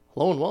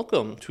Hello and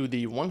welcome to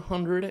the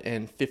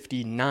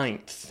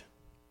 159th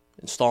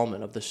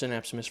installment of the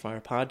Synapse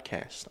Misfire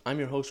podcast. I'm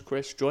your host,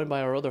 Chris, joined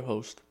by our other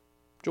host,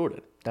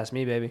 Jordan. That's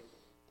me, baby.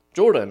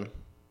 Jordan,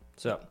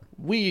 So,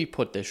 we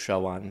put this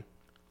show on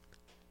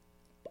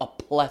a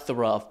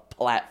plethora of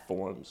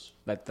platforms.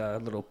 like the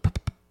little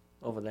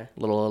over there.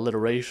 Little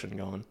alliteration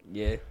going.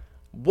 Yeah.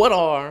 What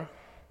are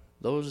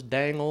those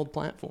dang old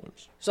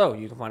platforms? So,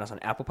 you can find us on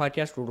Apple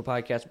Podcasts, Google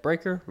Podcasts,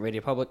 Breaker,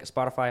 Radio Public,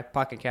 Spotify,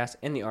 Pocket Cast,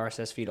 and the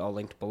RSS feed all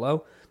linked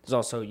below. There's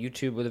also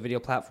YouTube with a video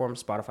platform.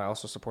 Spotify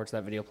also supports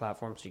that video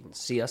platform, so you can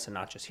see us and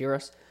not just hear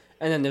us.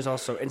 And then there's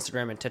also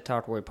Instagram and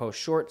TikTok where we post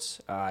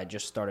shorts. I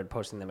just started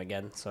posting them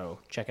again, so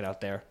check it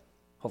out there.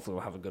 Hopefully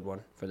we'll have a good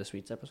one for this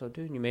week's episode,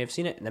 too. You may have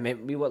seen it, and that may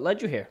be what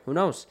led you here. Who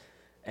knows?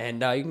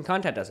 And you can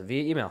contact us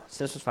via email,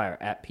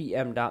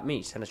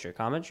 synapsefire@pm.me. Send us your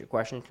comments, your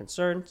questions,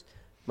 concerns,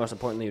 most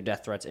importantly, your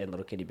death threats and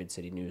Little Kitty Bid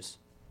City news.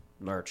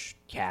 Merch,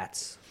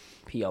 cats,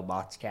 P.O.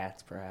 Box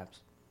cats,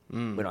 perhaps. We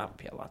don't have a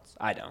P.O. Box.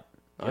 I don't.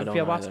 You have a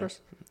P.O. Box for us?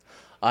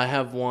 I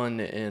have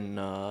one in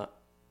I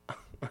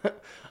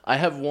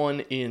have one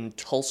in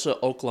Tulsa,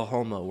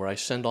 Oklahoma, where I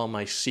send all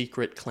my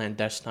secret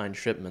clandestine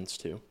shipments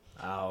to.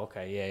 Oh,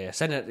 okay. Yeah.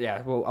 Send it.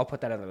 Yeah, well, I'll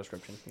put that in the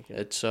description.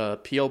 It's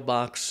P.O.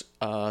 Box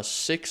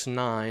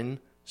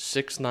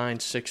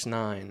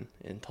 696969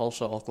 in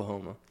Tulsa,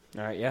 Oklahoma.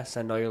 All right, yeah.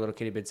 Send all your Little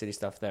Kitty Bid City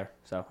stuff there.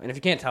 So, and if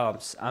you can't tell,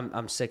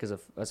 I'm sick as a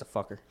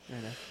fucker.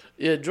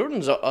 Yeah,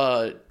 Jordan's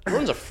a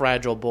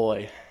fragile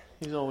boy.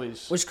 He's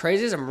always. What's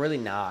crazy is I'm really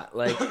not.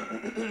 Like,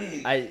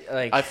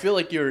 I feel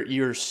like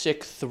you're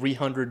sick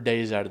 300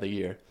 days out of the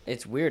year.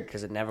 It's weird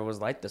because it never was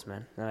like this,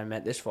 man. And I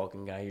met this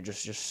fucking guy. You're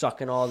just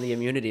sucking all the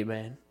immunity,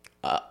 man.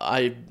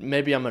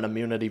 Maybe I'm an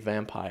immunity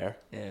vampire.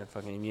 Yeah,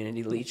 fucking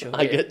immunity leech.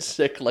 I get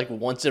sick like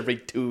once every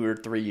 2 or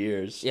 3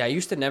 years. Yeah, I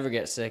used to never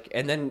get sick,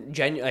 and then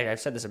like I've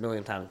said this a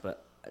million times,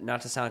 but not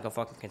to sound like a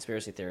fucking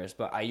conspiracy theorist,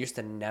 but I used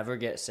to never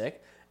get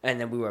sick,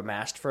 and then we were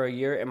masked for a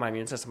year, and my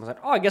immune system was like,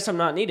 "Oh, I guess I'm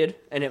not needed,"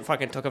 and it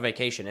fucking took a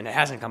vacation, and it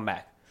hasn't come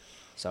back.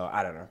 So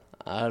I don't know.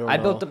 I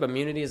built up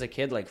immunity as a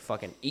kid, like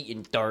fucking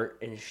eating dirt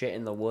and shit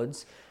in the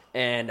woods.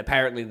 And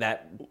apparently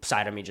that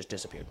side of me just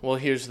disappeared. Well,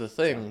 here's the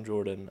thing,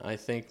 Jordan. I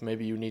think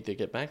maybe you need to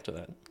get back to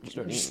that.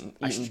 Start eating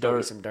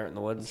dirt, some dirt in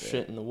the woods.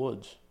 Shit in the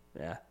woods.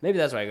 Yeah. Maybe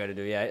that's what I got to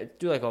do. Yeah.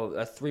 Do like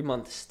a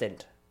 3-month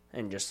stint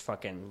and just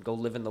fucking go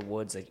live in the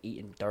woods, like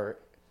eating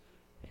dirt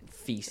and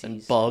feces.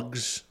 And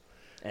bugs.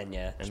 And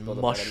yeah. And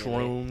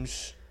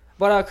mushrooms.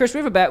 But Chris,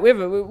 we have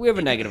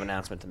a negative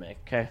announcement to make,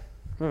 okay?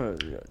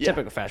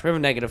 Typical fashion. We have a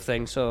negative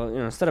thing, so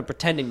instead of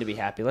pretending to be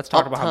happy, let's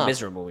talk about how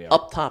miserable we are.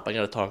 Up top, I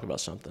got to talk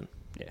about something.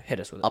 Yeah, hit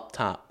us with it. Up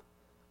top,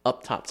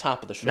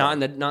 top of the show. Not in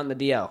the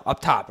DL.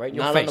 Up top, right?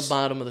 Not on the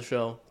bottom of the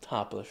show.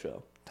 Top of the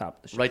show. Top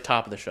of the show. Right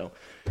top of the show.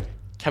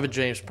 Kevin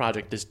James'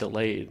 project is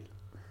delayed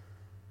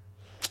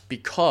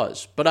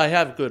but I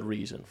have good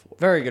reason for it.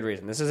 Very good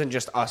reason. This isn't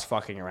just us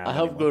fucking around. I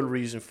have good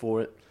reason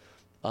for it.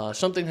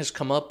 Something has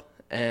come up,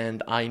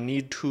 and I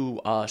need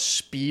to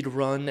speed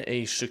run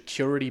a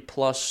Security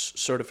Plus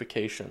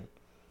certification.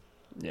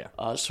 Yeah.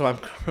 So I'm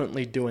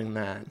currently doing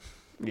that.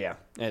 Yeah,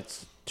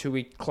 it's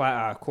 2-week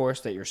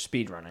course that you're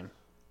speed running.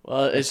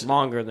 Well, it's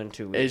longer than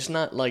 2 weeks. It's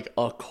not like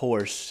a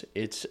course.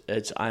 It's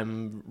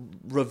I'm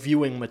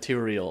reviewing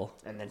material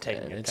and then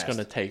taking a test. It's going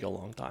to take a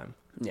long time.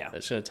 Yeah,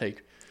 it's going to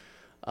take.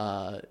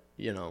 I'm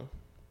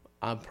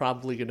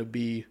probably going to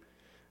be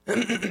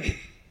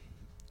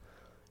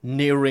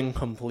nearing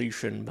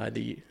completion by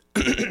the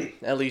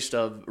at least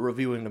of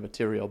reviewing the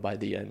material by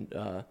the end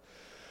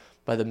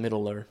by the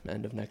middle or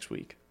end of next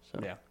week. So.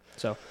 Yeah.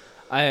 So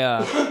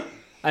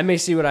I may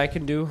see what I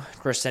can do.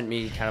 Chris sent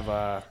me kind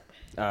of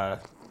a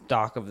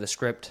doc of the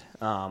script.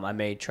 I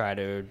may try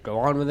to go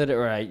on with it,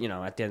 or at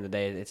the end of the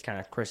day, it's kind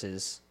of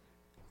Chris's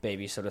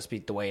baby, so to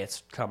speak, the way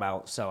it's come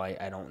out. So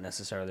I don't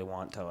necessarily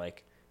want to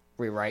like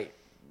rewrite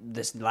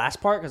this last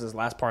part, because this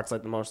last part's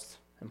like the most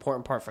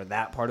important part for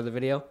that part of the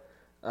video.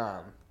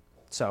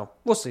 So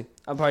we'll see.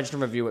 I'm probably just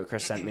gonna review what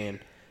Chris sent me and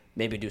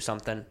maybe do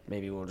something.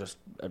 Maybe we'll just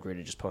agree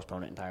to just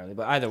postpone it entirely.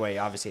 But either way,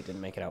 obviously it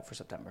didn't make it out for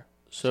September.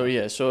 So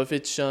if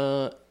it's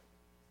if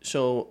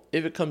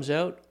it comes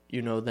out,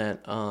 you know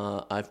that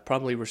I've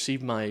probably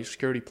received my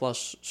Security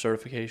Plus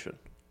certification.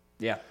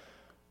 Yeah.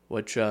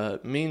 Which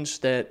means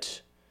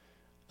that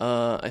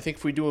I think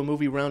if we do a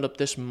movie roundup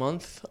this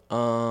month,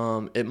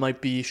 it might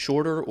be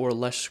shorter or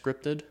less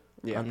scripted.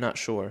 Yeah. I'm not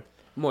sure.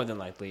 More than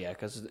likely, yeah,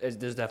 because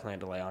there's definitely a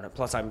delay on it.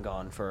 Plus, I'm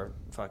gone for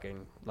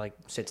fucking like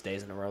 6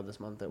 days in a row this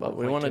month. But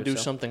we want to do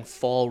something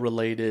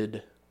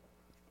fall-related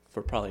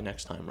for probably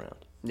next time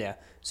round. Yeah.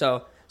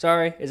 So,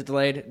 sorry, is it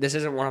delayed? This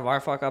isn't one of our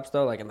fuck-ups,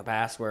 though, like in the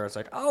past where it's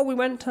like, oh, we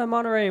went to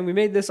Monterey and we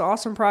made this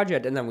awesome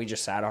project, and then we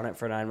just sat on it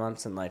for 9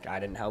 months, and like I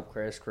didn't help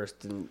Chris. Chris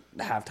didn't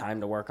have time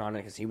to work on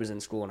it because he was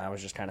in school, and I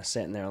was just kind of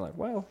sitting there like,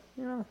 well,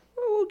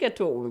 we'll get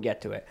to it when we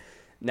get to it.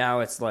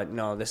 Now it's like,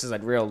 no, this is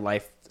like real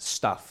life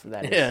stuff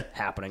that is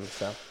happening.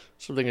 So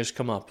something has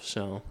come up.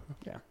 So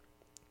yeah,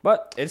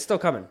 but it's still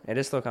coming. It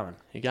is still coming.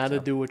 You got to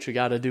do what you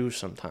got to do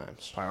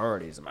sometimes.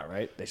 Priorities, am I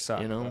right? They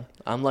suck.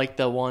 I'm like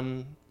the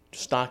one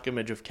stock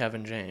image of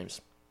Kevin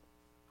James.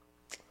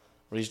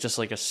 where he's just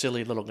like a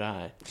silly little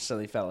guy.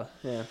 Silly fella.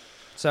 Yeah.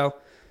 So,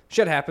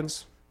 shit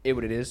happens. It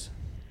what it is.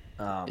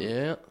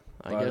 Yeah,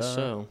 I guess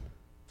so.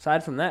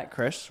 Aside from that,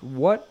 Chris,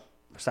 what,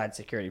 besides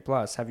Security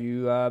Plus, have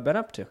you been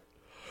up to?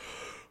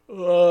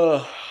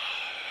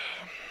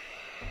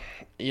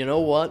 You know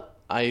what?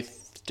 I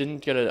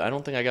don't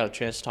think I got a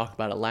chance to talk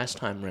about it last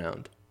time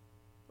round.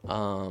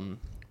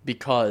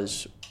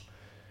 Because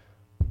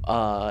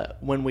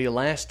when we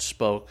last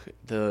spoke,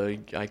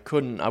 I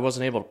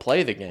wasn't able to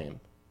play the game.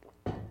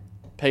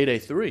 Payday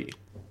 3.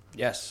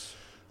 Yes.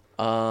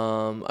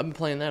 I've been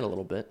playing that a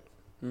little bit.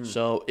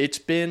 So it's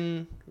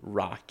been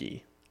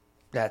rocky.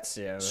 That's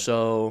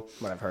so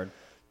what I've heard.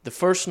 The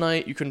first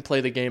night you couldn't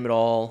play the game at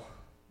all.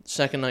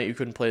 Second night you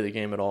couldn't play the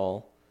game at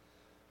all.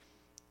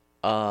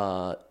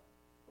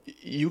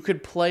 You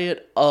could play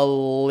it a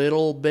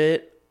little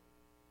bit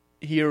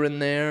here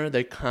and there.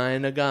 They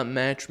kind of got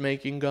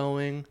matchmaking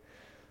going,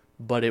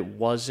 but it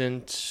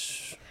wasn't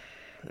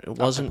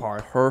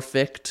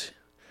perfect.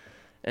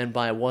 And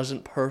by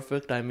wasn't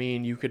perfect, I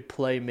mean you could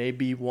play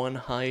maybe one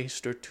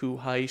heist or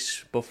two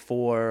heists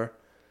before,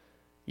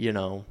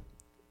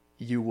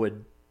 you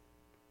would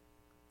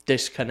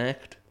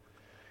disconnect,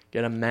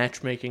 get a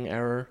matchmaking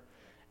error,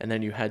 and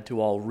then you had to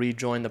all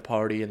rejoin the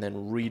party and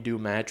then redo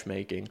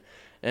matchmaking.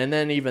 And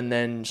then even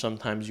then,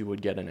 sometimes you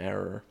would get an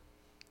error.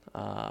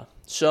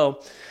 So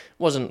it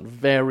wasn't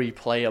very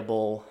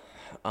playable,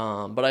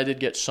 but I did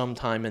get some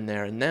time in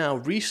there. And now,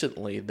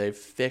 recently, they've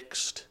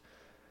fixed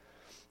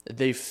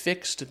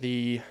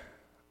the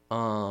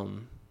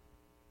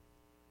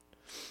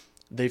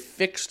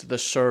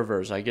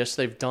servers. I guess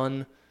they've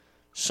done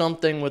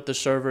something with the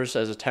servers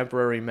as a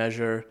temporary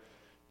measure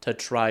to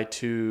try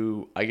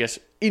to, I guess,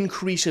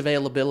 increase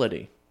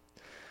availability.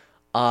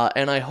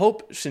 And I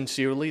hope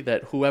sincerely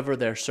that whoever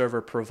their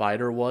server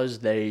provider was,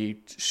 they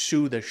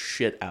sue the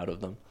shit out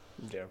of them.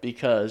 Yeah.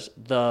 Because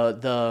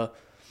the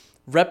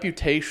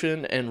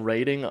reputation and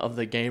rating of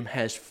the game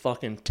has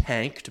fucking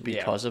tanked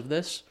because of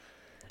this.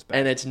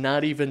 And it's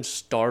not even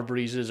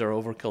Starbreeze's or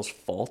Overkill's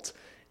fault.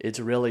 It's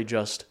really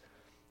just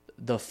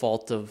the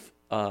fault of,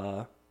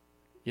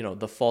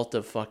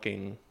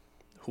 fucking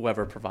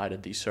whoever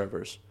provided these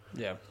servers.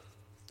 Yeah.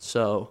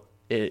 So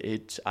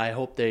I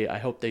hope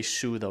they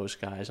sue those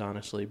guys,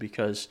 honestly,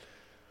 because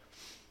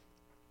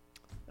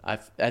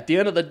at the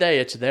end of the day,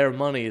 it's their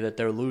money that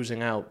they're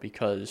losing out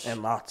because,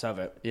 and lots of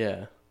it.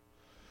 Yeah.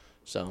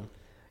 So.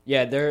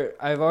 Yeah,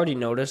 I've already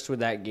noticed with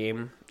that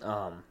game.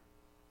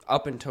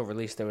 Up until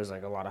release, there was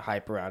like a lot of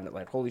hype around it,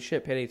 like holy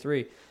shit, Payday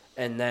 3.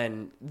 And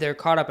then they're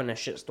caught up in a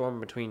shitstorm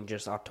between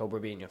just October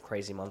being a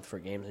crazy month for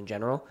games in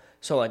general.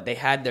 So like they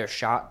had their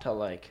shot to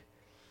like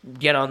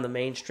get on the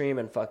mainstream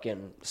and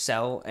fucking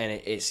sell, and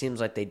it seems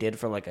like they did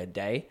for like a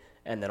day,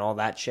 and then all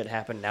that shit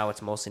happened. Now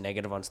it's mostly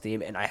negative on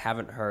Steam, and I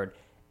haven't heard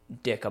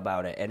dick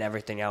about it, and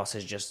everything else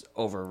has just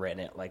overwritten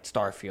it, like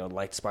Starfield,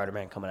 like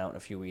Spider-Man coming out in a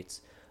few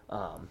weeks,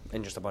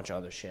 and just a bunch of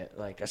other shit.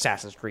 Like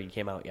Assassin's Creed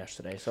came out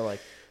yesterday, so like,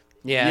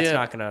 it's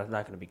not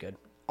gonna be good.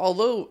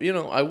 Although,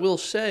 I will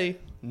say,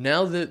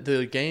 now that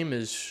the game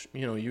is,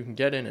 you can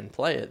get in and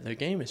play it, the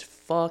game is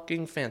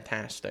fucking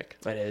fantastic.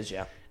 It is,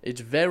 yeah.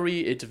 It's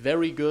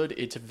very good.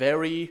 It's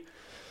very,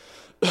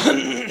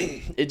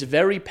 it's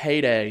very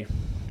Payday,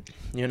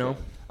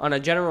 On a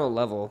general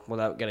level,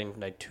 without getting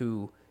like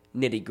too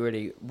nitty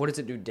gritty, what does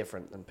it do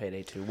different than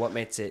Payday 2? What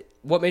makes it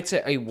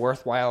a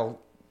worthwhile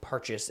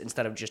purchase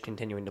instead of just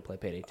continuing to play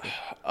Payday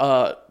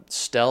 2?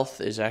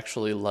 Stealth is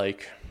actually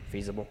like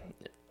feasible.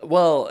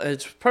 Well,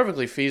 it's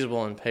perfectly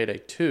feasible in Payday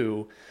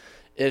 2.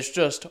 It's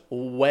just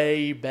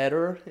way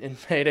better in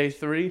Payday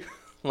 3.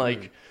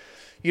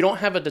 You don't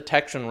have a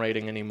detection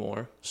rating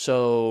anymore,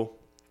 so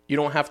you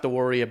don't have to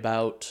worry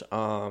about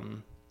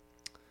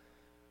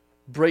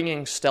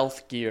bringing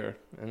stealth gear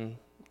and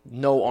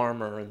no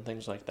armor and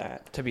things like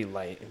that. To be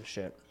light and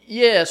shit.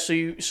 Yeah,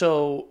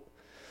 so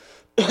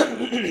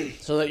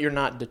that you're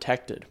not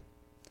detected.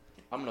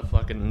 I'm gonna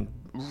fucking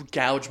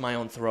gouge my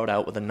own throat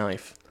out with a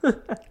knife.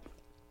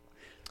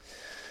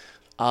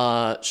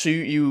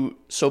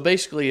 So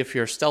basically, if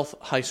your stealth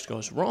heist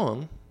goes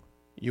wrong,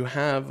 you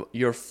have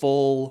your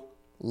full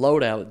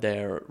loadout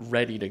there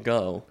ready to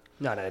go.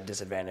 Not at a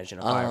disadvantage in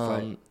a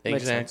firefight.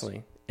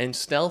 Exactly. And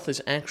stealth is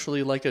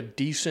actually like a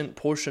decent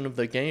portion of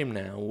the game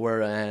now,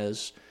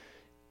 whereas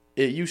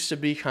it used to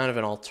be kind of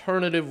an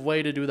alternative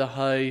way to do the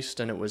heist,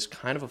 and it was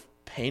kind of a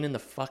pain in the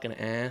fucking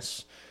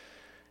ass.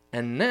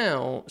 And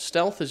now,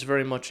 stealth is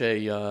very much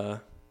you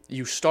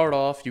start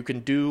off, you can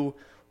do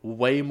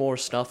way more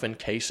stuff in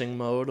casing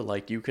mode.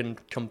 Like, you can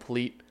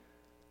complete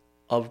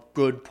a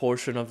good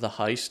portion of the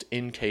heist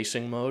in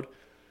casing mode.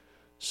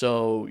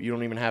 So you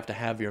don't even have to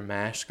have your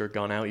mask or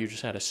gun out. You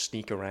just had to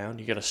sneak around.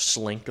 You got to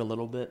slink a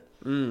little bit.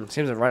 Seems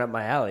like right up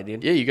my alley,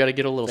 dude. Yeah, you got to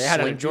get a little. They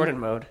had it in Jordan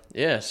mode.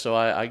 Yeah, so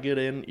I get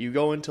in. You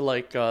go into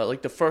like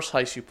the first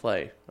heist you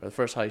play, or the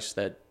first heist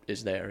that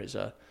is there is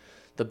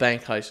the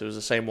bank heist. It was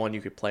the same one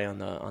you could play on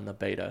the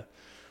beta,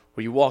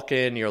 where you walk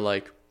in. You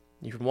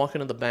can walk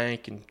into the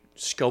bank and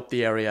scope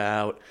the area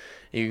out.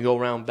 And you can go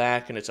around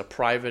back, and it's a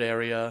private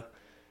area,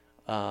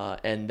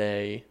 and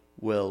they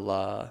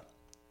will,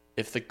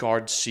 if the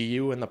guards see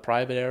you in the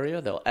private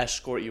area, they'll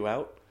escort you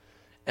out.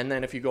 And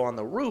then if you go on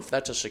the roof,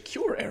 that's a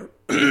secure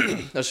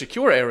a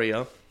secure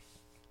area.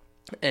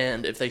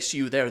 And if they see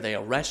you there, they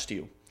arrest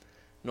you.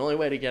 The only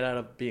way to get out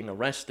of being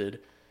arrested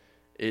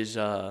is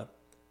to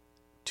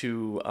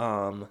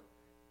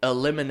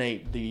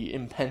eliminate the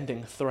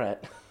impending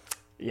threat.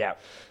 Yeah.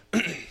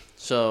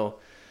 So,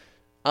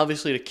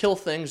 obviously, to kill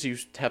things, you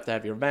have to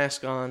have your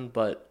mask on,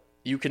 but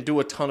you can do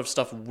a ton of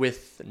stuff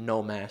with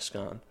no mask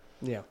on.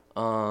 Yeah.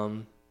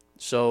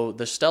 So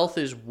the stealth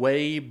is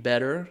way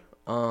better,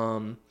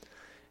 and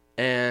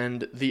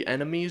the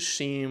enemies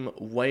seem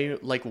way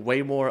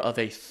more of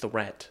a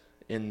threat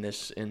in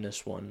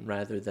this one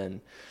rather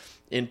than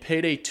in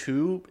Payday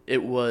 2.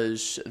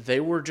 They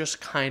were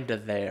just kind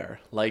of there.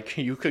 Like,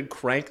 you could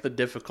crank the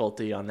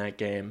difficulty on that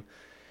game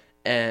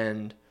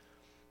and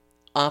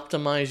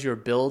optimize your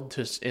build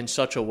in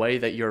such a way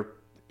that you're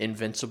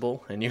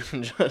invincible and you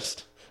can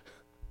just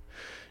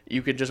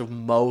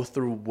mow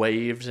through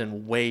waves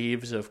and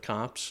waves of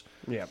cops.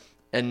 Yeah.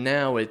 And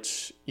now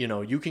it's,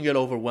 you can get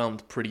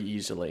overwhelmed pretty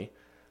easily.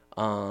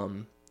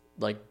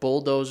 Like,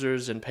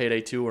 bulldozers in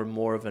Payday 2 are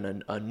more of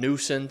a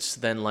nuisance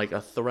than, like,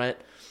 a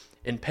threat.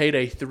 In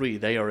Payday 3,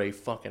 they are a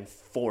fucking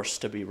force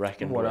to be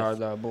reckoned with. What are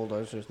the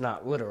bulldozers?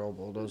 Not literal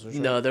bulldozers,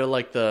 right? No, they're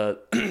like the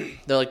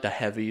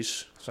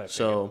heavies.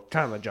 So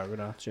kind of like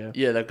juggernauts, yeah.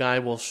 Yeah, the guy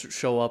will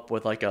show up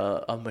with, like,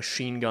 a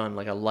machine gun,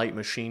 like a light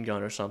machine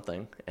gun or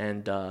something.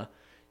 And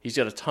he's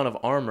got a ton of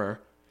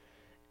armor.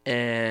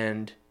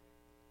 And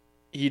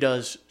he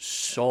does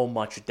so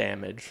much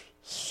damage.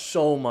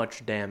 So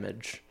much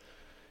damage.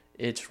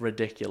 It's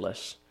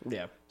ridiculous.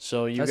 Yeah.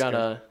 So you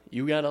gotta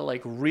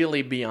like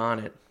really be on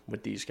it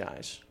with these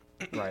guys.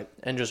 Right.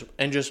 And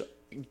just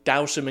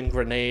douse him in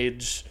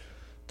grenades,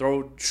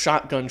 throw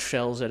shotgun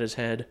shells at his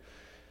head.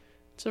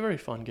 It's a very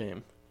fun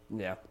game.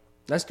 Yeah.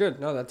 That's good.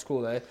 No, that's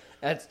cool.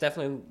 That's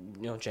definitely,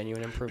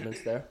 genuine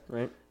improvements there,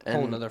 right? A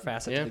whole another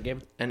facet to the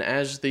game. And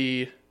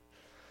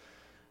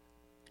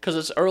because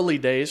it's early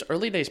days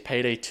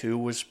Payday 2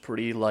 was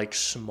pretty, like,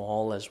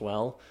 small as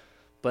well.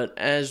 But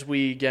as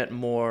we get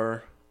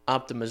more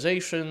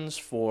optimizations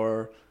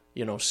for,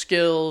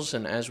 skills,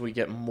 and as we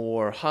get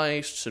more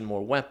heists and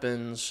more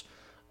weapons,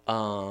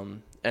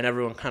 and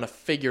everyone kind of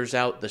figures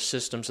out the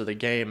systems of the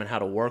game and how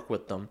to work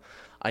with them,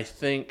 I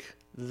think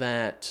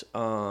that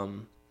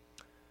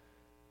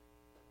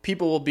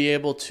people will be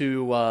able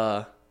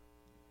to...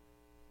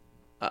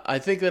 I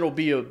think that'll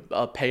be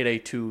a Payday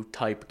 2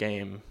 type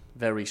game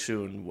very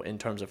soon in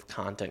terms of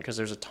content, because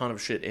there's a ton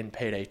of shit in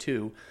Payday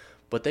 2,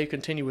 but they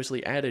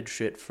continuously added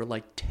shit for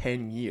like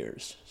 10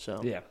 years.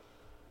 So yeah,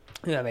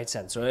 that made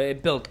sense. So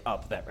it built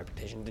up that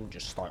reputation, didn't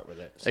just start with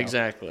it. So,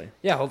 exactly.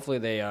 Yeah, hopefully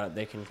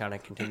they can kind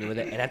of continue with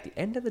it. And at the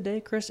end of the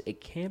day, Chris,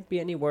 it can't be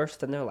any worse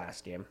than their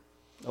last game,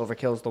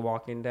 Overkill's The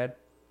Walking Dead.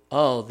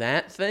 Oh,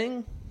 that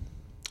thing?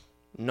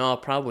 No,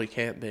 probably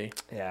can't be.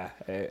 Yeah,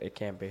 it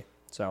can't be.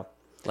 So,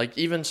 like,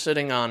 even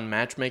sitting on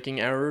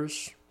matchmaking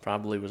errors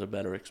probably was a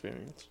better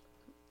experience.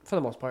 For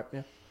the most part,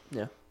 yeah.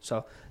 Yeah.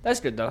 So, that's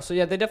good, though. So,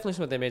 yeah, they definitely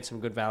seem like they made some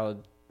good, valid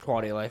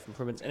quality of life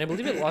improvements. And I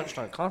believe it launched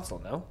on console,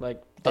 no?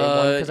 Like, day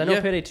one? Because I know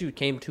Payday 2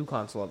 came to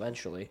console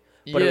eventually.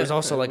 But it was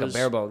also like a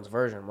bare-bones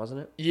version,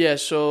 wasn't it? Yeah,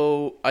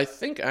 so I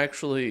think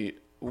actually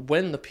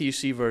when the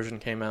PC version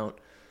came out,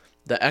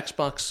 the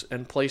Xbox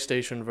and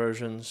PlayStation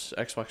versions,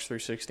 Xbox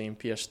 360 and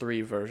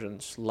PS3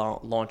 versions,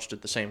 launched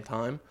at the same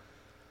time.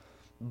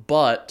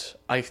 But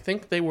I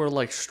think they were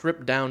like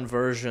stripped down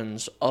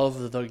versions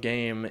of the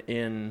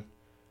game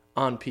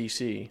on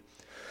PC.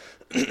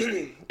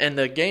 And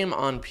the game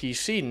on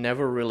PC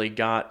never really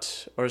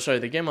got,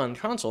 the game on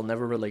console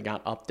never really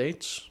got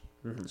updates.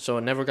 Mm-hmm. So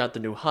it never got the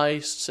new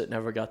heists, it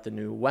never got the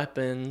new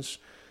weapons.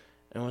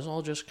 It was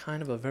all just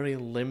kind of a very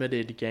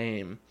limited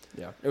game.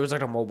 Yeah, it was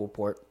like a mobile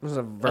port. It was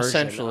a version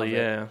essentially,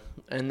 of it. yeah.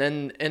 And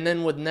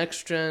then with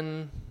next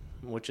gen,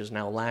 which is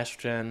now last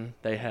gen,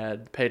 they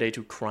had Payday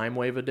 2 Crime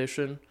Wave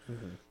Edition,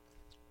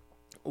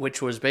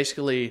 which was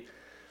basically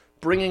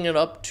bringing it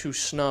up to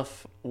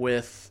snuff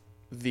with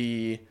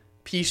the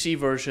PC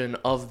version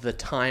of the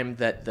time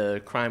that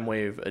the Crime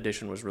Wave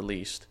Edition was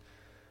released,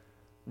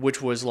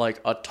 which was like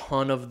a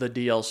ton of the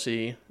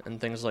DLC and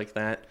things like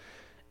that.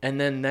 And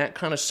then that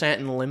kind of sat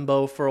in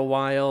limbo for a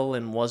while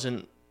and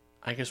wasn't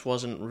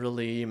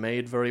really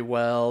made very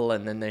well,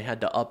 and then they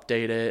had to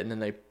update it, and then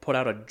they put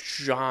out a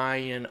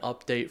giant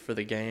update for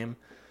the game,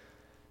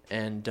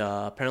 and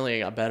apparently it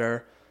got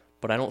better,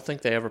 but I don't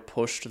think they ever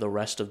pushed the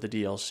rest of the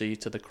DLC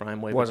to the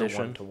Crime Wave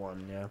Edition. It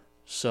wasn't 1-to-1, yeah.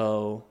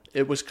 So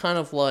it was kind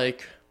of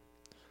like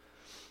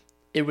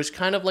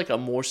a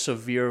more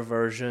severe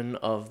version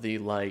of the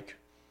like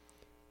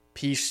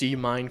PC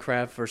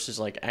Minecraft versus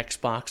like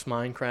Xbox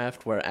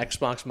Minecraft, where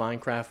Xbox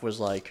Minecraft was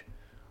like,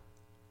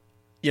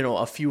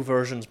 a few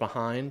versions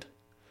behind,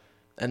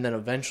 and then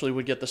eventually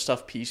would get the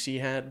stuff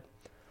PC had,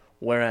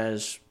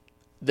 whereas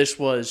this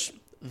was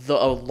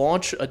a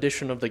launch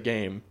edition of the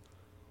game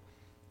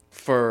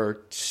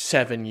for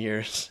 7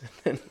 years.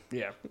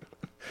 Yeah.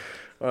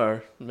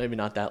 Or maybe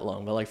not that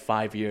long, but like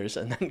 5 years,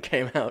 and then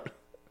came out.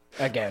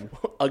 Again.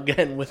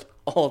 Again with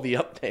all the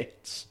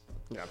updates.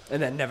 Yeah.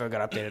 And that never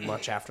got updated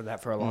much after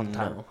that for a long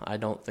time. No, I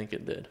don't think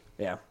it did.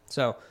 Yeah.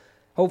 So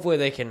hopefully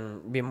they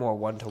can be more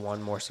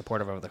one-to-one, more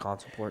supportive of the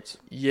console ports.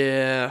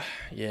 Yeah.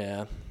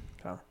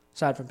 So,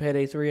 aside from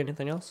Payday 3,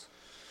 anything else?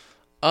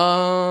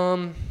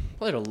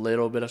 Played a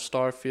little bit of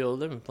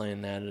Starfield. I've been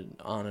playing that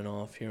on and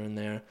off here and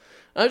there.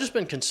 I've just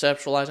been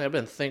conceptualizing. I've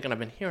been thinking. I've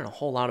been hearing a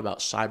whole lot about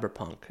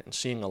Cyberpunk and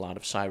seeing a lot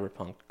of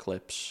Cyberpunk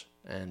clips.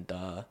 And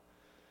I'm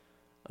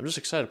just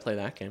excited to play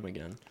that game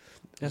again.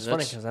 That's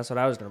funny because that's what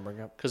I was going to bring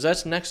up. Because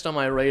that's next on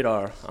my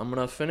radar. I'm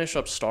going to finish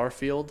up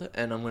Starfield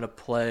and I'm going to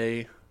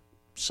play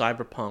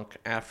Cyberpunk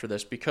after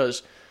this.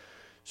 Because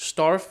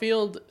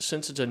Starfield,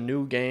 since it's a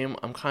new game,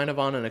 I'm kind of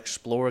on an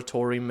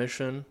exploratory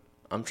mission.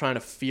 I'm trying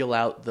to feel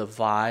out the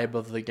vibe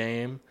of the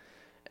game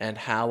and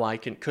how I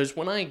can... Because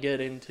when I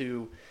get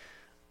into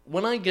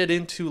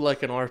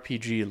like an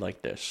RPG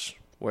like this,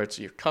 where it's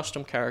your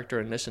custom character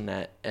and this and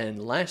that,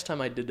 and last time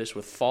I did this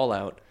with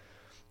Fallout,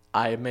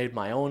 I made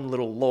my own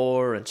little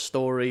lore and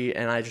story,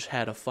 and I just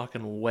had a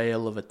fucking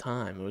whale of a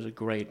time. It was a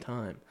great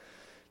time.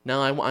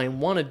 Now, I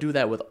want to do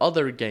that with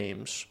other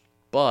games,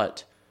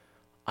 but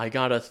I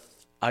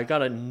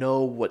gotta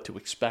know what to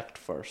expect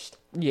first.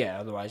 Yeah,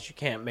 otherwise you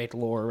can't make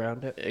lore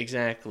around it.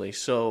 Exactly.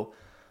 So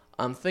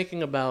I'm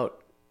thinking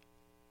about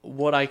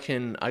what I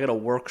gotta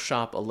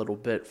workshop a little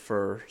bit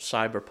for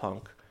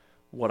Cyberpunk,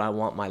 what I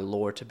want my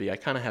lore to be. I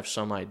kind of have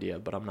some idea,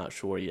 but I'm not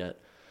sure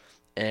yet.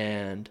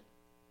 And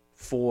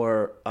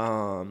for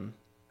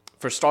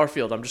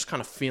Starfield, I'm just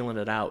kind of feeling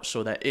it out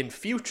so that in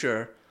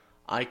future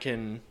I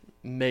can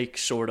make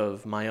sort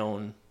of my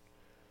own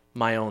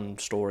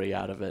story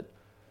out of it.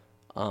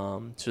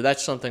 So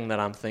that's something that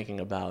I'm thinking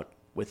about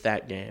with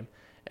that game.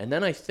 And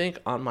then I think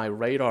on my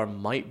radar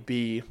might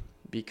be,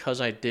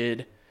 because I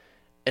did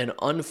an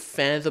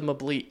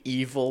unfathomably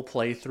evil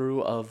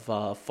playthrough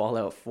of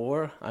Fallout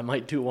 4, I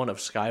might do one of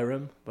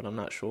Skyrim, but I'm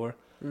not sure.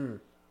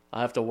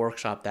 I have to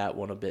workshop that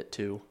one a bit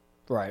too.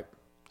 Right.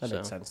 That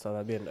makes sense, though.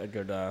 That'd be a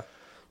good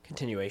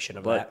continuation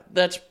of that. But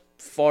that's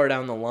far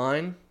down the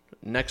line.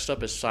 Next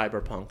up is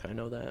Cyberpunk. I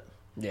know that.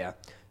 Yeah.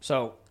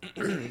 So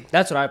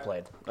that's what I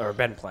played, or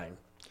been playing,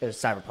 is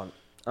Cyberpunk.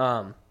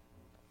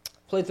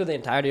 Played through the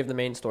entirety of the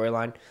main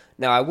storyline.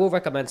 Now, I will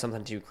recommend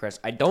something to you, Chris.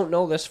 I don't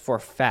know this for a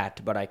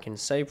fact, but I can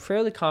say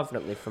fairly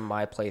confidently from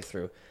my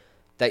playthrough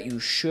that you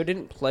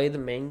shouldn't play the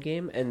main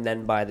game and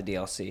then buy the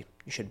DLC.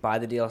 You should buy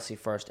the DLC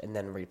first and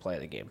then replay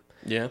the game.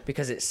 Yeah.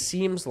 Because it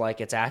seems like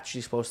it's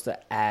actually supposed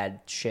to add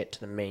shit to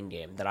the main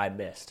game that I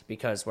missed.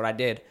 Because what I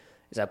did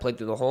is I played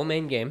through the whole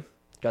main game,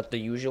 got the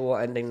usual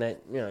ending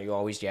that, you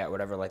always get,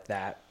 whatever, like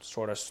that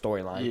sort of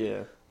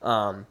storyline.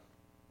 Yeah.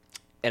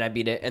 And I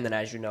beat it, and then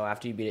as you know,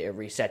 after you beat it, it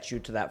resets you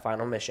to that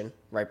final mission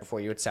right before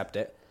you accept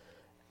it.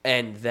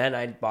 And then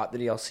I bought the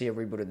DLC and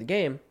rebooted the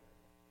game.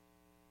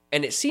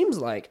 And it seems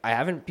like, I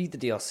haven't beat the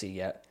DLC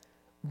yet,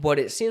 but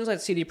it seems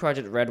like CD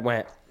Projekt Red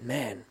went,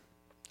 man,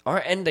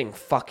 our ending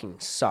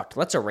fucking sucked.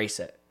 Let's erase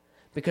it.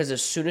 Because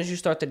as soon as you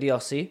start the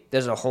DLC,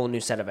 there's a whole new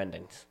set of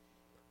endings.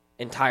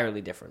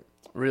 Entirely different.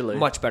 Really?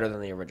 Much better than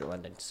the original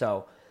ending.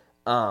 So,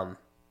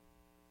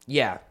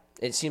 yeah.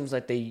 It seems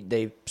like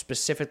they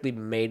specifically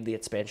made the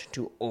expansion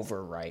to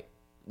overwrite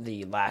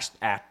the last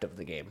act of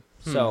the game.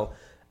 So,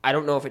 I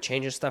don't know if it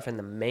changes stuff in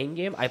the main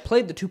game. I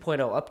played the 2.0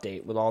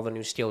 update with all the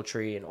new steel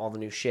tree and all the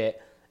new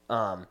shit.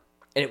 And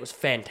it was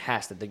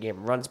fantastic. The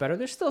game runs better.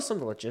 There's still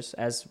some glitches,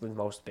 as with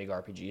most big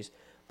RPGs.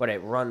 But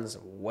it runs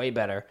way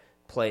better.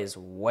 Plays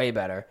way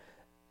better.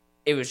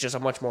 It was just a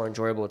much more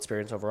enjoyable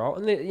experience overall.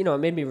 And, it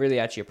made me really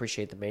actually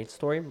appreciate the main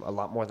story a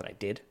lot more than I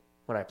did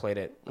when I played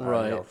it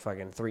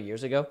fucking 3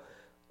 years ago.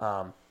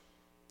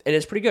 It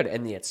is pretty good,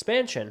 and the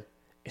expansion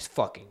is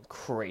fucking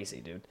crazy,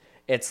 dude.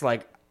 It's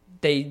like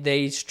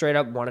they straight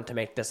up wanted to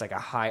make this like a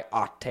high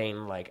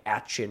octane like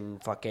action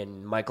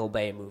fucking Michael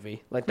Bay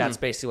movie. Like that's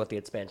basically what the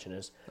expansion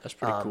is. That's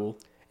pretty cool.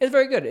 It's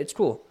very good. It's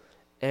cool,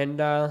 and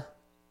I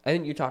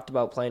think you talked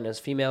about playing as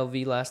female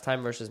V last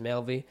time versus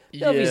male V.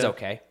 Male V's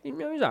okay. He's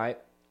alright.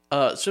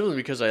 Simply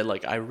because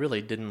I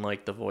really didn't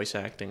like the voice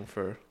acting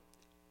for.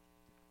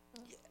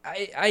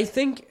 I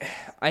think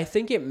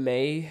it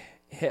may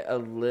hit a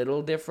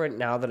little different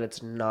now that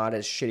it's not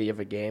as shitty of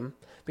a game,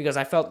 because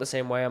I felt the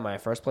same way on my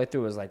first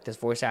playthrough. Was like this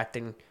voice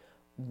acting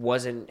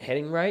wasn't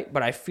hitting right,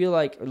 but I feel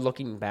like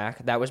looking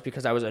back, that was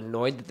because I was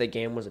annoyed that the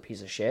game was a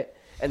piece of shit,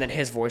 and then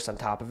his voice on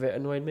top of it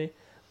annoyed me.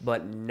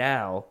 But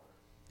now,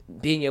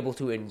 being able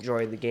to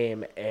enjoy the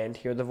game and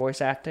hear the voice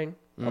acting,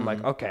 I'm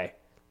like, okay,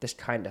 this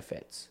kind of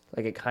fits.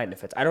 Like it kind of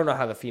fits. I don't know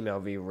how the female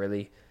V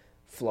really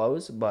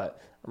flows, but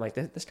I'm like,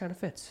 this kind of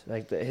fits.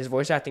 Like his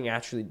voice acting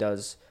actually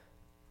does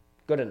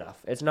good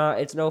enough. It's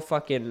no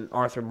fucking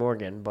Arthur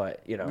Morgan,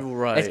 but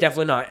right. It's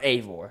definitely not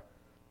Eivor.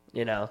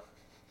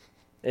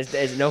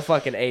 It's no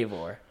fucking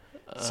Eivor.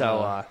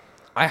 So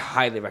I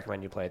highly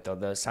recommend you play it though.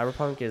 The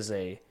Cyberpunk is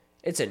a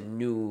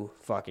new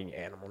fucking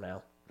animal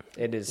now.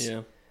 It is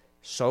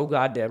so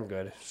goddamn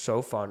good,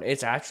 so fun.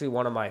 It's actually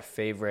one of my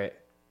favorite.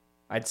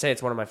 I'd say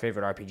it's one of my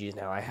favorite RPGs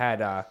now. I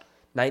had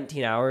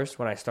 19 hours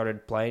when I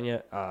started playing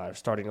it,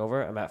 starting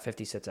over. I'm at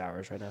 56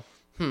 hours right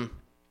now.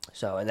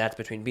 So, and that's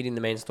between beating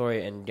the main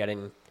story and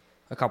getting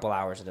a couple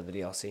hours into the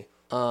DLC.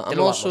 I'm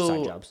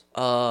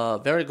also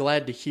very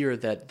glad to hear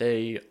that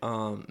they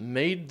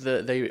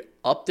they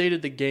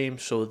updated the game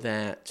so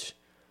that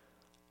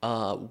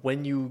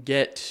when you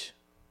get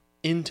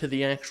into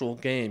the actual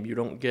game, you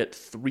don't get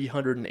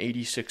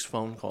 386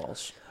 phone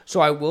calls. So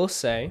I will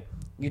say,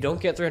 you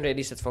don't get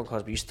 386 phone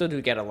calls, but you still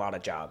do get a lot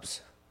of jobs.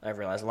 I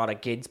realize a lot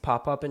of gigs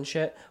pop up and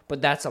shit,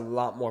 but that's a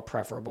lot more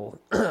preferable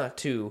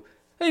to,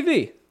 hey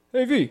V,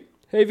 hey V,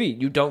 hey V.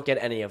 You don't get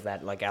any of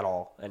that like at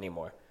all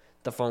anymore.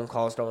 The phone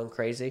calls going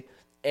crazy,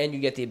 and you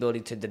get the ability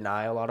to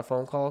deny a lot of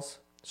phone calls.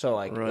 So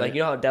like you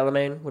know how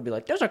Delamain would be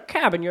like, there's a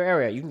cab in your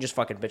area. You can just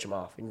fucking bitch him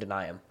off. You can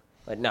deny him.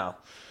 Like, no,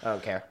 I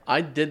don't care.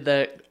 I did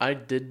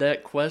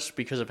that quest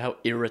because of how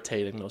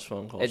irritating those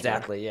phone calls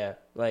exactly, were. Yeah.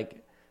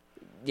 Like,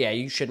 yeah,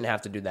 you shouldn't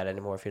have to do that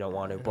anymore if you don't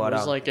want to. But it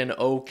was like an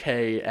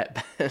okay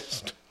at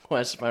best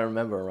quest, if I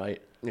remember right.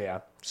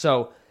 Yeah.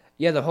 So,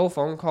 yeah, the whole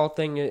phone call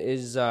thing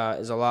is a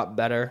lot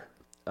better.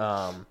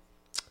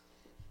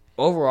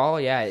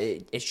 Overall, yeah,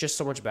 it's just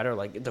so much better.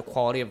 Like, the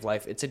quality of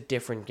life, it's a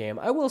different game.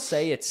 I will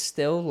say it's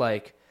still,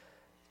 like,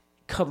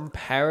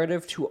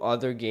 comparative to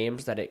other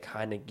games that it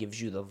kind of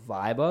gives you the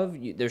vibe of.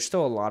 There's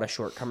still a lot of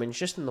shortcomings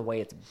just in the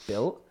way it's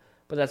built,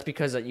 but that's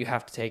because you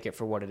have to take it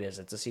for what it is.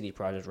 It's a CD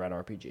Projekt Red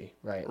RPG,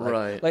 right?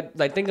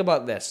 Like think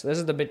about this. This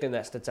is the big thing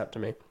that sticks out to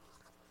me.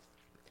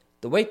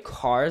 The way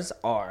cars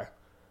are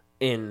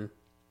in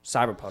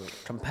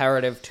Cyberpunk,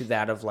 comparative to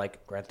that of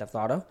like Grand Theft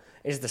Auto,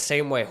 is the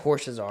same way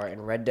horses are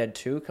in Red Dead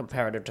 2,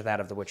 comparative to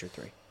that of The Witcher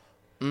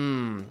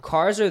 3.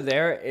 Cars are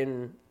there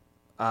in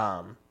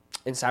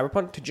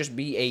Cyberpunk to just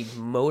be a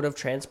mode of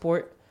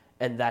transport,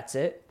 and that's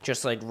it,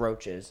 just like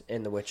roaches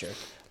in The Witcher.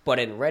 But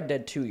in Red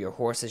Dead 2, your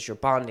horse is your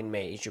bonding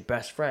mate, is your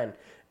best friend.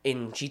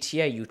 In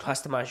GTA, you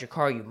customize your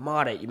car, you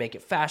mod it, you make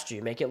it faster,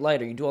 you make it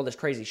lighter, you do all this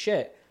crazy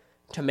shit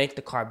to make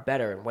the car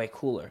better and way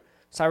cooler.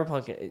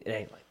 Cyberpunk, it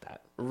ain't like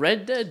that.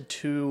 Red Dead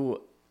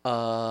 2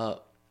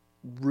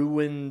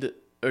 ruined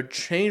or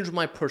changed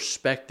my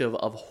perspective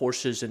of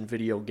horses in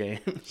video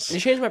games.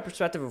 It changed my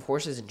perspective of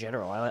horses in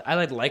general. I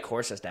like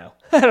horses now.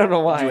 I don't know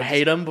why. Did you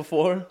hate them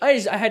before? I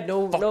had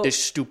no... Fuck this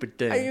stupid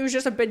thing. He was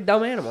just a big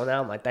dumb animal. Now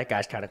I'm like, that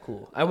guy's kind of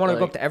cool. I want to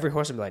go up to every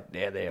horse and be like,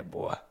 there,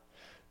 boy.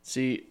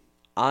 See,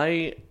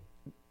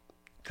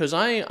 because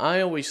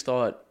I always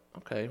thought,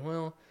 okay,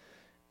 well,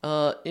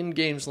 in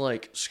games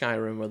like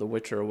Skyrim or The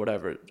Witcher or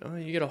whatever,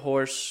 you get a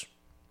horse,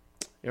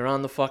 you're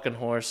on the fucking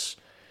horse,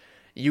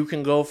 you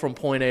can go from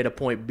point A to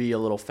point B a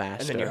little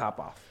faster. And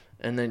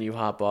then you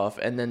hop off.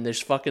 And then this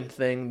fucking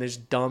thing, this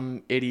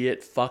dumb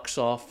idiot fucks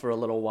off for a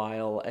little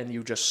while, and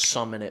you just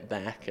summon it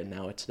back, and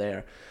now it's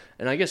there.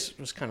 And I guess it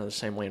was kind of the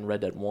same way in Red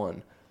Dead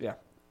 1. Yeah.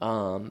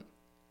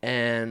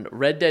 And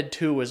Red Dead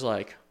 2 was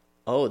like,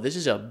 oh, this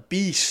is a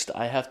beast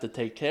I have to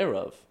take care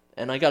of.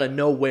 And I got to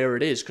know where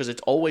it is, because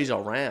it's always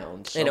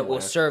around somewhere. And it will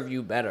serve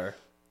you better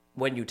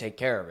when you take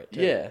care of it,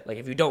 too. Yeah. Like,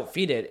 if you don't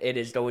feed it, it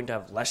is going to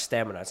have less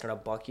stamina. It's going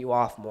to buck you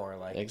off more.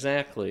 Like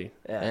exactly.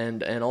 Yeah.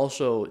 And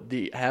also,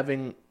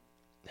 having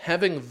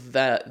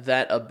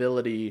that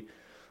ability,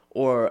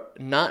 or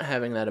not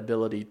having that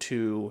ability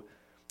to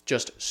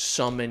just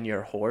summon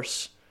your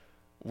horse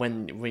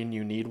when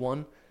you need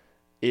one,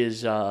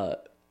 is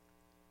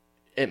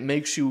it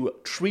makes you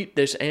treat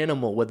this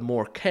animal with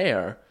more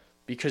care,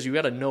 because you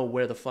got to know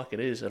where the fuck it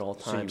is at all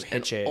times.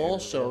 So and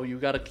also, you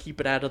got to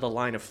keep it out of the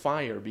line of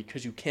fire,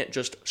 because you can't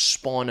just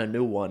spawn a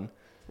new one.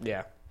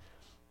 Yeah.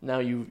 Now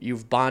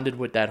you've bonded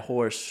with that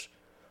horse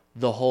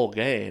the whole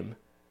game,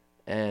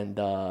 and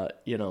now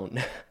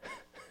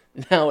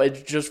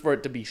it's just for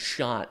it to be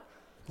shot.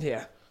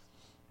 Yeah.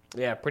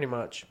 Yeah, pretty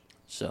much.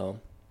 So,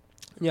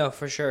 yeah,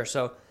 for sure.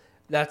 So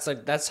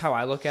that's how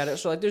I look at it.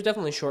 So like, there's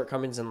definitely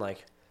shortcomings in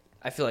like,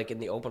 I feel like in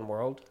the open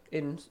world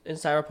in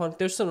Cyberpunk,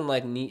 there's some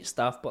like neat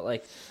stuff, but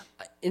like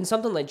in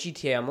something like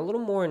GTA, I'm a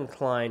little more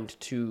inclined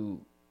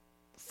to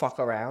fuck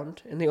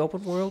around in the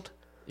open world.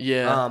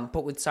 yeah.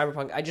 But with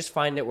Cyberpunk, I just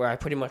find it where I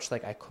pretty much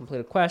like, I complete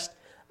a quest,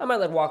 I might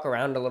like walk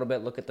around a little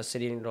bit, look at the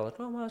city, and go like,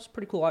 oh, well, that's a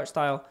pretty cool art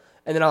style.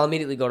 And then I'll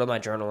immediately go to my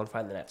journal and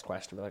find the next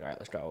quest and be like, all right,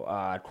 let's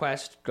go.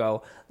 Quest,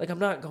 go. Like, I'm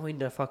not going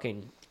to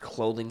fucking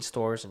clothing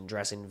stores and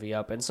dressing V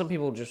up. And some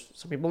people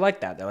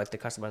like that. They like the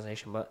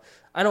customization. But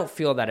I don't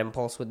feel that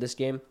impulse with this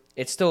game.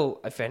 It's still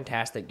a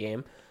fantastic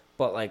game.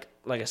 But like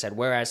I said,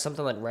 whereas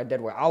something like Red Dead,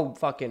 where I'll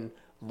fucking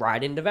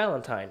ride into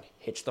Valentine,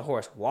 hitch the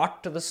horse,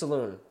 walk to the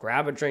saloon,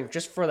 grab a drink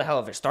just for the hell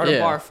of it, start a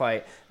bar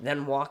fight,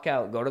 then walk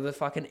out, go to the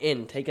fucking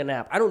inn, take a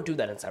nap. I don't do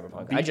that in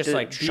Cyberpunk. I just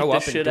show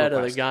up and do shit out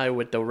of the guy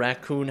with the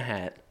raccoon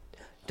hat.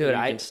 Dude,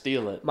 I can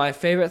steal it. My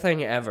favorite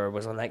thing ever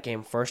was when that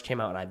game first came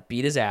out, and I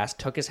beat his ass,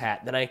 took his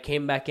hat. Then I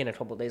came back in a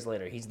couple days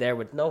later. He's there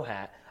with no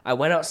hat. I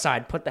went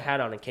outside, put the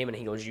hat on, and came in. And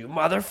he goes, "You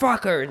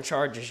motherfucker!" and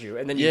charges you,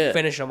 and then you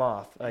finish him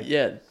off. Like,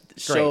 yeah.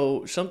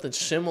 So something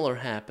similar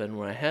happened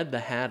where I had the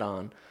hat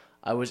on.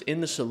 I was in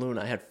the saloon.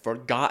 I had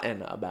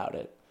forgotten about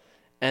it,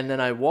 and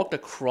then I walked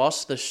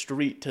across the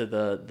street to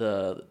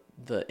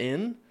the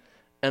inn,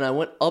 and I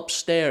went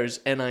upstairs,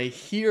 and I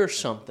hear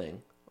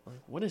something. I'm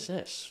like, what is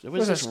this? There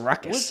was this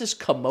ruckus? What is this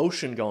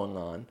commotion going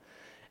on?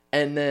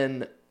 And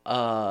then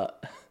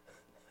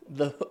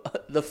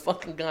the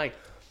fucking guy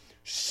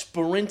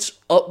sprints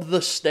up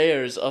the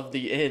stairs of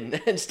the inn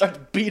and starts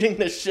beating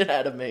the shit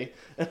out of me.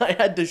 And I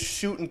had to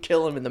shoot and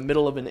kill him in the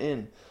middle of an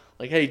inn.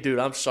 Like, hey, dude,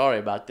 I'm sorry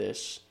about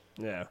this.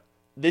 Yeah.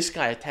 This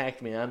guy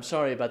attacked me. I'm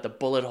sorry about the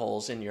bullet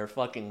holes in your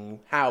fucking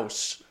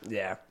house.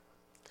 Yeah.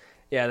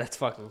 Yeah, that's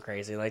fucking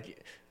crazy.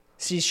 Like,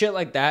 see, shit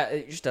like that,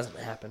 it just doesn't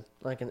happen.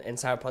 Like, in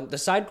Cyberpunk. The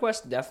side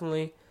quests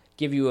definitely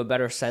give you a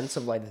better sense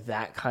of, like,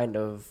 that kind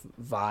of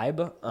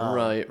vibe.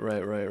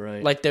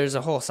 Right. Like, there's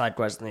a whole side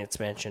quest in the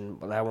expansion,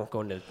 but I won't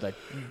go into, like,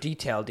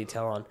 detail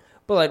on.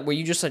 But, like, where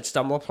you just, like,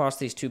 stumble across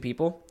these two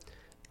people,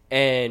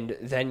 and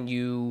then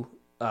you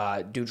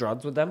do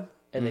drugs with them,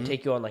 and they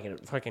take you on, like, a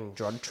fucking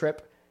drug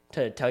trip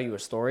to tell you a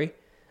story.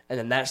 And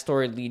then that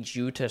story leads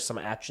you to some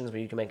actions where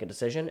you can make a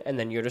decision, and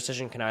then your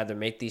decision can either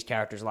make these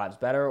characters' lives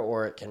better,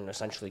 or it can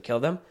essentially kill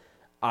them.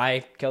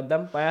 I killed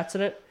them by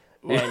accident.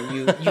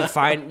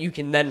 And you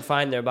can then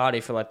find their body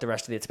for like the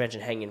rest of the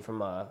expansion hanging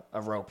from a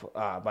rope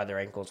by their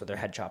ankles with their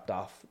head chopped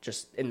off,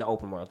 just in the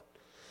open world.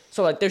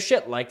 So like there's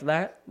shit like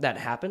that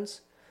happens,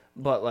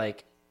 but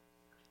like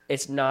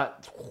it's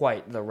not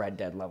quite the Red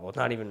Dead level. It's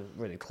not even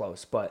really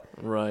close. But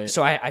right.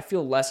 So I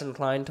feel less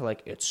inclined to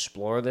like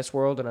explore this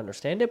world and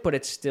understand it, but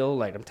it's still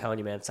like I'm telling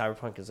you, man,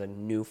 Cyberpunk is a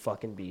new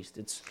fucking beast.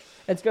 It's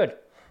good.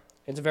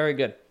 It's very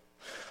good.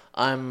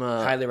 I'm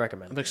highly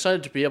recommend. I'm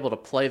excited to be able to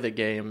play the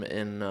game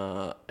in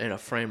a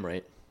frame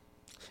rate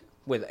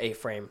with a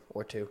frame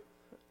or two,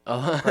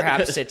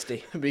 perhaps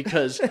 60.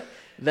 Because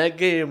that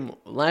game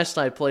last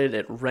I played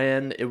it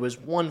ran. It was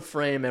one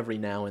frame every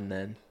now and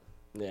then.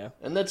 Yeah,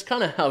 and that's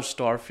kind of how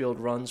Starfield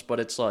runs,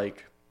 but it's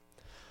like,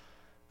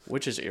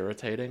 which is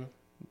irritating.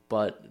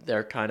 But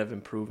they're kind of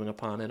improving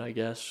upon it, I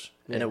guess.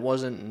 Yeah. And it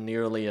wasn't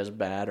nearly as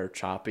bad or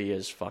choppy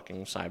as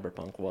fucking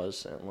Cyberpunk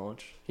was at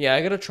launch. Yeah,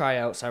 I gotta try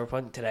out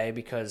Cyberpunk today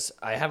because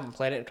I haven't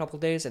played it in a couple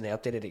of days, and they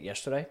updated it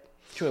yesterday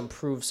to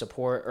improve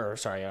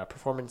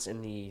performance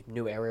in the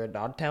new area,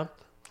 Dogtown.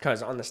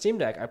 Because on the Steam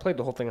Deck, I played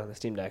the whole thing on the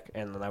Steam Deck,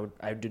 and then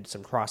I did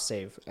some cross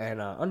save,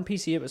 and on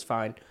PC it was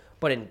fine,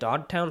 but in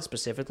Dogtown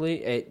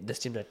specifically, the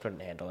Steam Deck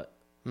couldn't handle it.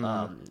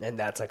 Mm-hmm. And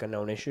that's like a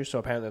known issue, so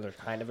apparently they're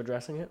kind of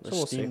addressing it. So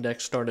the Steam Deck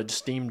started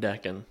Steam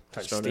Decking.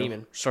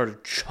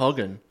 Started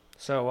chugging.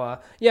 So,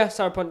 yeah,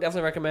 Cyberpunk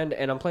definitely recommend,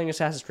 and I'm playing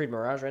Assassin's Creed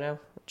Mirage right now.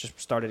 Just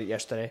started it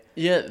yesterday.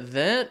 Yeah,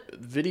 that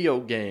video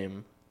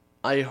game,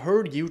 I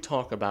heard you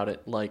talk about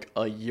it like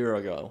a year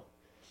ago,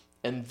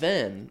 and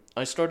then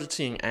I started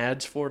seeing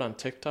ads for it on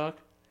TikTok.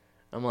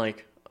 I'm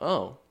like,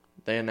 oh,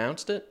 they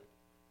announced it?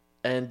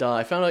 And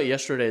I found out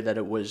yesterday that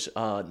it was,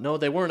 no,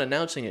 they weren't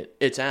announcing it.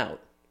 It's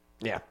out.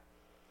 Yeah.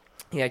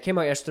 Yeah, it came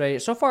out yesterday.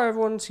 So far,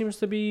 everyone seems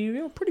to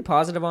be pretty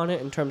positive on it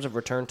in terms of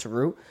return to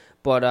root.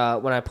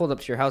 But when I pulled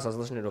up to your house, I was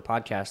listening to a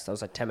podcast. I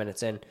was like 10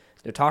 minutes in.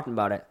 They're talking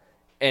about it.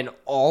 And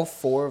all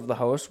four of the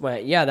hosts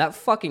went, yeah, that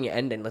fucking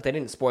ending. Like, they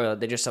didn't spoil it.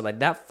 They just said, like,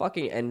 that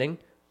fucking ending,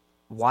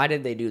 why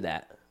did they do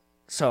that?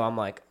 So I'm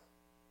like,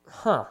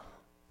 huh.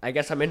 I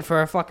guess I'm in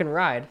for a fucking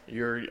ride.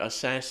 Your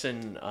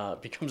assassin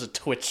becomes a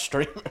Twitch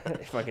streamer.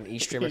 Fucking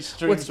e-streamer.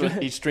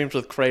 He streams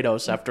with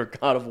Kratos after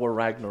God of War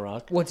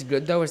Ragnarok. What's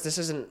good, though, is this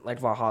isn't like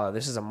Valhalla.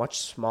 This is a much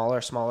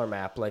smaller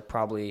map, like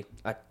probably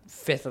a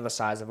fifth of the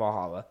size of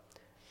Valhalla.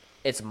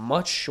 It's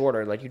much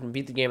shorter. Like, you can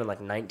beat the game in like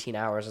 19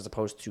 hours as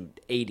opposed to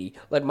 80.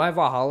 Like, my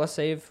Valhalla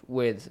save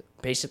with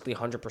basically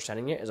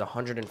 100%ing it is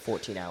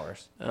 114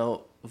 hours.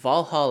 Now,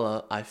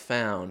 Valhalla, I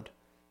found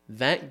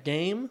that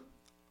game,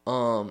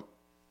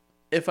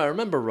 if I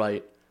remember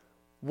right,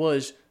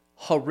 was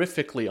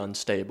horrifically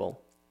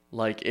unstable.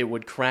 Like, it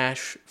would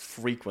crash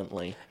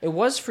frequently. It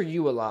was for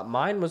you a lot.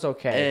 Mine was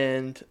okay.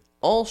 And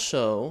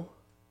also,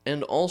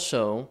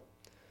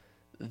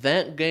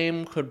 that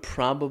game could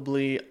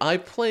probably... I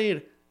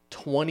played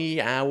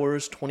 20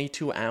 hours,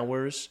 22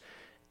 hours,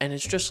 and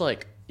it's just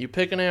like, you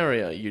pick an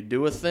area, you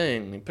do a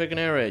thing. You pick an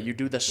area, you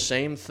do the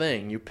same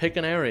thing. You pick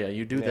an area,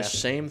 you do the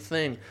same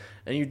thing.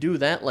 And you do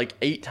that like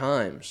 8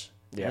 times.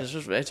 Yeah,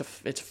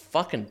 it's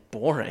fucking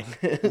boring.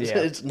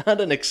 It's not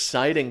an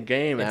exciting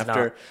game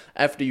after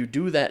you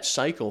do that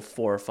cycle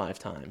 4 or 5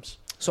 times.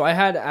 So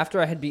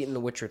after I had beaten The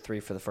Witcher 3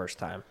 for the first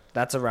time.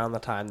 That's around the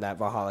time that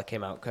Valhalla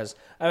came out, because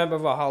I remember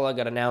Valhalla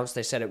got announced.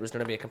 They said it was going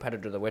to be a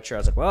competitor to The Witcher. I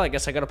was like, well, I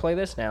guess I got to play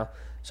this now.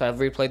 So I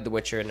replayed The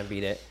Witcher and I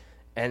beat it.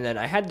 And then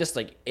I had this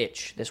like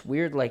itch, this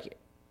weird like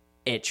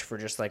itch for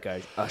just like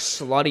a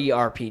slutty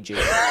RPG.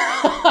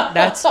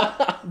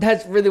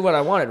 That's really what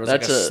I wanted, was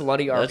like a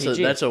slutty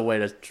RPG. That's a way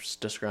to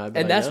describe it.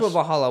 And that's what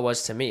Valhalla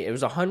was to me. It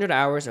was 100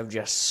 hours of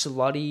just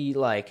slutty,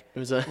 like,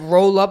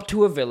 roll up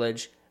to a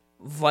village,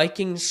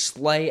 Vikings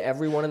slay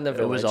everyone in the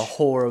village. It was a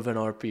whore of an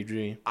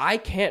RPG. I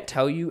can't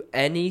tell you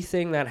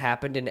anything that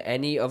happened in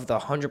any of the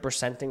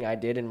 100% thing I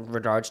did in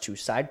regards to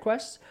side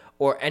quests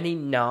or any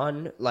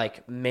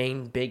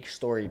main big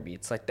story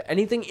beats. Like,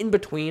 anything in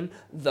between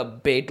the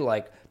big,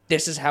 like,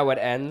 this is how it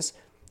ends,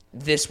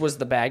 this was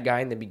the bad guy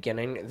in the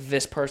beginning,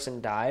 this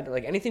person died.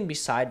 Like, anything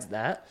besides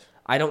that,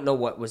 I don't know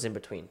what was in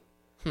between.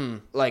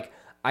 Like,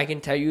 I can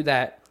tell you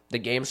that the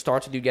game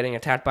starts with you getting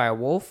attacked by a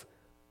wolf,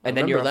 and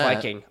then you're a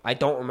Viking. I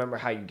don't remember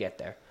how you get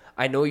there.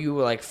 I know you,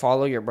 like,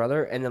 follow your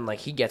brother, and then, like,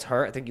 he gets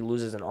hurt. I think he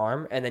loses an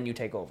arm, and then you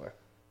take over.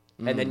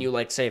 And then you,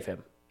 like, save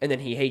him. And then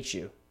he hates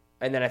you.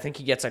 And then I think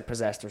he gets, like,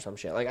 possessed or some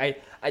shit.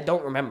 Like, I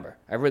don't remember.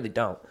 I really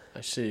don't.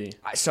 I see.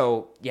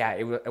 So, yeah,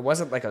 it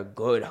wasn't, like, a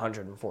good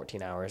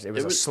 114 hours. It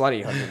was a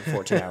slutty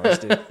 114 hours,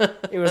 dude.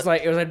 It was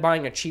like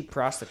buying a cheap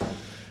prostitute.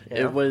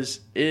 You know?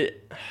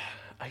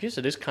 I guess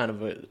it is kind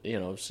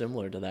of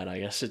similar to that. I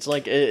guess it's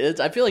like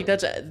I feel like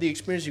that's the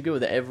experience you get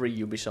with every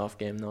Ubisoft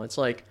game, though. It's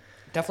like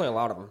definitely a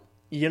lot of them.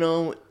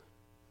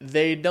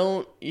 They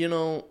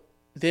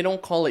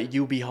don't call it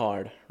Ubi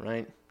hard,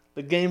 right?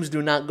 The games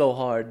do not go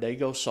hard; they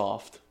go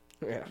soft.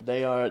 Yeah,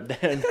 they are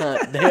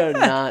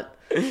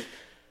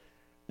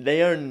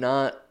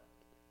not.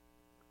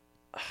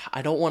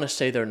 I don't want to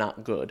say they're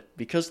not good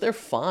because they're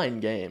fine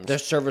games. They're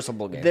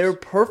serviceable games. They're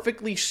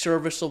perfectly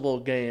serviceable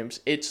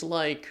games. It's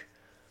like.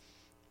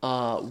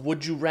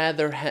 Would you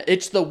rather have...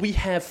 It's the we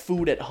have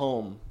food at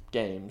home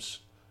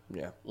games.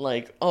 Yeah.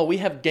 Like, we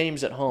have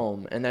games at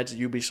home, and that's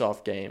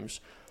Ubisoft games.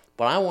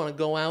 But I want to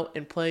go out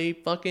and play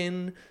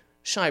fucking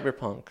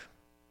Cyberpunk.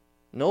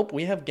 Nope,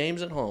 we have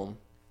games at home.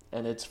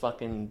 And it's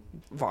fucking...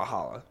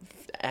 Valhalla.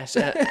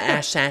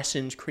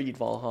 Assassin's Creed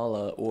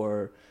Valhalla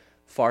or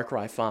Far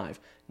Cry 5.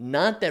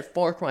 Not that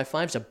Far Cry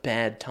 5's a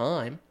bad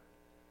time.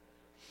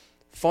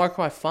 Far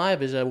Cry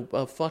 5 is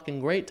a fucking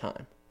great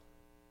time.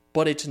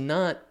 But it's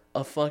not...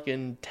 a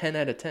fucking 10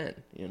 out of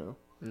 10,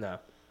 No,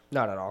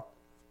 not at all.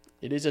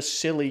 It is a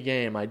silly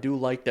game. I do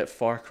like that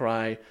Far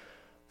Cry,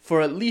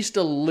 for at least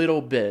a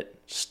little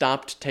bit,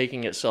 stopped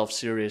taking itself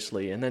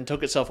seriously and then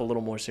took itself a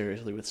little more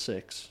seriously with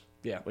 6.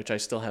 Yeah. Which I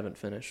still haven't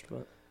finished,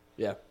 but...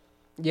 Yeah.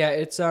 Yeah,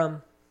 it's,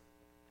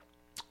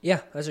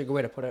 yeah, that's a good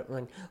way to put it.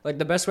 Like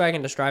the best way I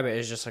can describe it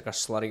is just like a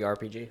slutty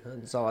RPG.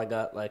 That's all I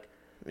got. Like,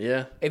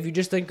 yeah. If you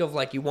just think of,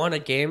 like, you want a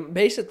game,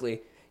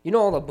 basically,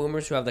 all the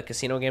boomers who have the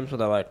casino games where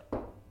they're like...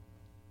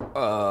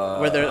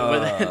 where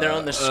they're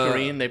on the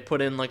screen, they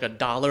put in like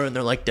 $1 and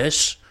they're like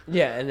this.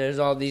 Yeah, and there's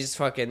all these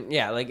fucking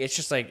it's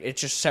just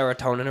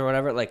serotonin or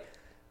whatever. Like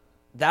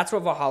that's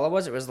what Valhalla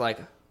was. It was like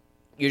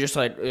you're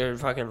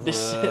fucking this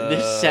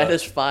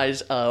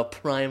satisfies a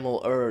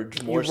primal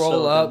urge more. You roll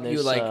so up, than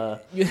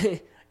this,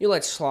 you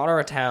like slaughter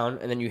a town,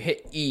 and then you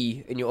hit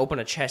E and you open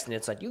a chest and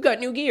it's like you got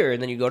new gear, and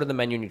then you go to the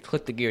menu and you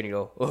click the gear and you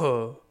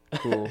go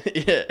cool.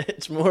 Yeah,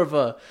 it's more of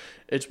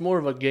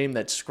a game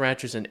that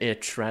scratches an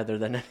itch rather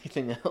than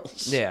anything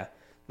else. Yeah,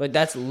 but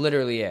that's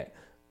literally it.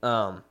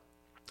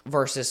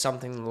 Versus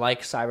something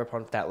like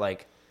Cyberpunk that,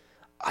 like,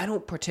 I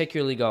don't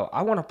particularly go,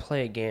 I want to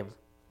play a game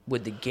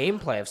with the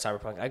gameplay of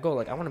Cyberpunk. I go,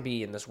 like, I want to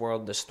be in this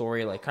world, this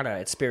story, like, kind of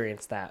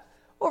experience that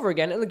over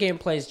again. And the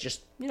gameplay is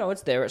just,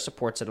 it's there, it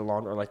supports it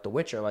along, or like The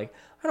Witcher. Like,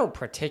 I don't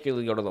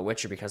particularly go to The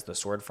Witcher because the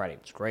sword fighting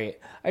is great.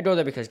 I go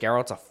there because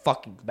Geralt's a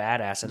fucking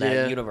badass, and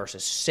that universe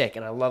is sick,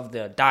 and I love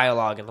the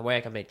dialogue and the way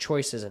I can make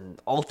choices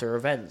and alter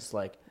events.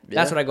 Like,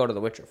 that's what I go to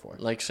The Witcher for.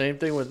 Like, same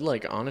thing with,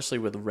 like, honestly,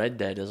 with Red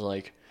Dead is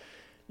like,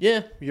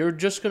 yeah, you're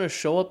just going to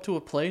show up to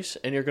a place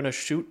and you're going to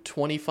shoot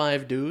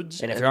 25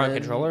 dudes. And if you're on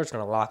controller, it's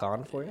going to lock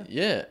on for you.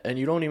 Yeah, and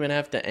you don't even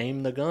have to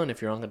aim the gun if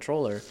you're on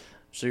controller.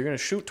 So you're going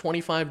to shoot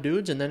 25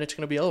 dudes and then it's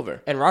going to be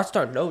over. And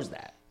Rockstar knows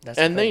that.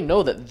 And they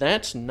know that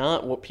that's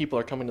not what people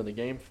are coming to the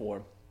game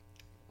for.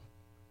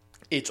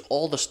 It's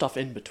all the stuff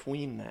in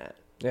between that.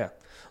 Yeah.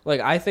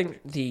 Like, I think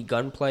the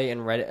gunplay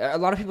in Red... A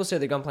lot of people say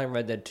the gunplay in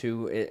Red Dead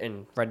 2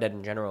 and Red Dead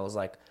in general is,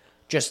 like,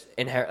 just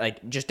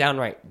just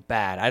downright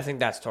bad. I think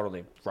that's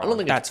totally wrong. I don't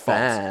think that's it's false.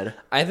 bad.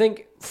 I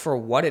think for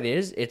what it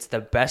is, it's the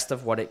best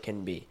of what it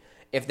can be.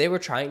 If they were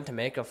trying to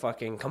make a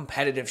fucking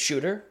competitive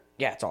shooter,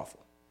 yeah, it's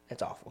awful.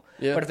 It's awful.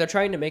 Yeah. But if they're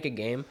trying to make a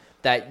game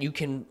that you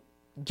can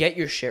get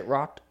your shit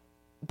rocked,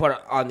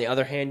 but on the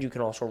other hand, you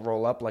can also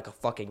roll up like a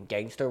fucking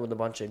gangster with a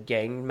bunch of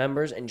gang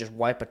members and just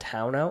wipe a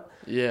town out,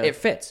 it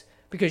fits.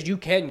 Because you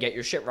can get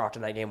your shit rocked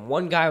in that game.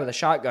 One guy with a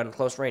shotgun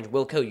close range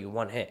will kill you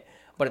one hit.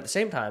 But at the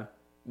same time,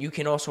 you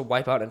can also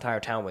wipe out an entire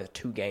town with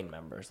 2 gang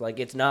members. Like,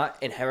 it's not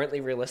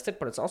inherently realistic,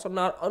 but it's also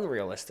not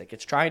unrealistic.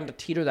 It's trying to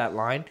teeter that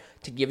line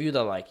to give you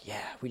the, like,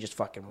 yeah, we just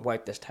fucking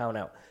wiped this town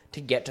out,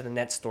 to get to the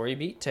next story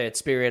beat, to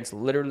experience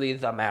literally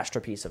the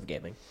masterpiece of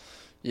gaming.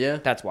 Yeah.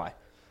 That's why.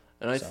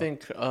 And I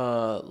think,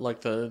 like,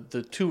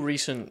 the 2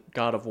 recent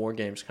God of War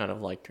games kind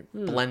of, like,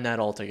 blend that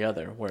all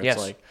together, where it's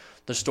like,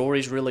 the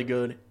story's really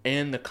good,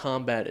 and the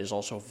combat is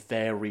also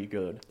very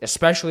good.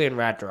 Especially in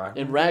Ragnarok.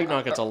 In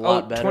Ragnarok, it's a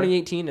lot better.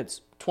 2018,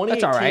 it's all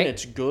right.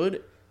 It's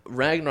good.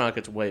 Ragnarok,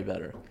 it's way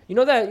better. You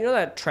know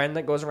that trend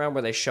that goes around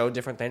where they show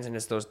different things, and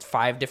it's those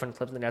 5 different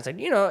clips, and the guy's like,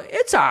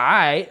 it's all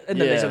right.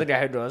 And then there's the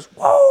guy who goes,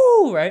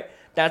 whoa, right?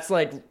 That's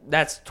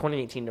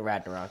 2018 to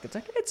Ragnarok. It's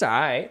like, it's all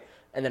right.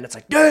 And then it's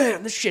like,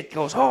 damn, this shit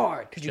goes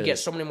hard, because you get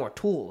so many more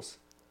tools.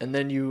 And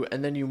then you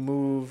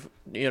move,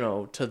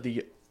 to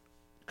the...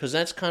 Because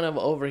that's kind of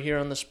over here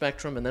on the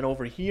spectrum, and then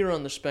over here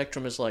on the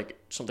spectrum is like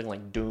something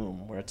like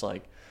Doom, where it's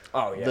like,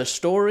 the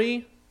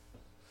story,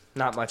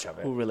 not much of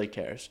it. Who really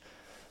cares?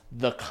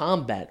 the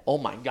combat. Oh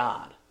my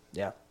god.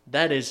 Yeah.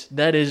 That is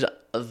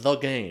the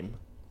game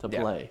to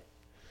Yeah. play.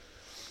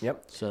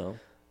 Yep. So,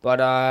 But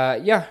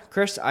yeah,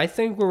 Chris, I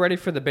think we're ready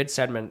for the bid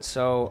segment.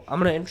 So I'm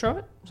gonna intro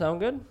it. Sound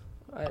good?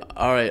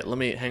 all right, let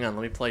me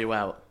play you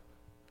out.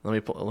 Let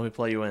me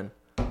play you in.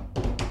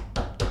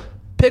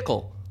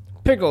 Pickle.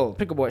 Pickle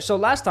boy. So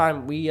last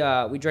time we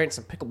drank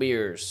some pickle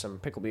beers.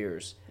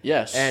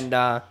 Yes.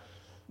 And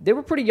they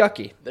were pretty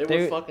yucky. They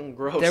were fucking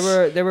gross.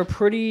 They were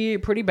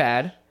pretty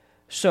bad.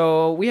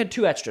 So we had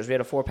 2 extras. We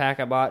had a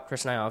 4-pack I bought.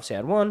 Chris and I obviously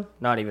had one.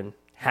 Not even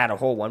had a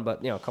whole one,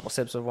 but a couple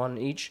sips of one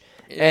each.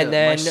 Yeah, and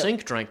then my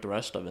sink drank the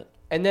rest of it.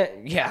 And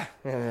then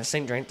the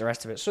sink drank the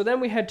rest of it. So then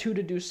we had 2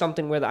 to do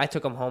something with. I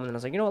took them home and I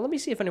was like, let me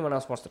see if anyone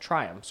else wants to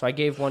try them. So I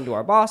gave one to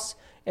our boss,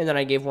 and then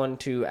I gave one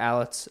to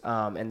Alex,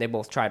 and they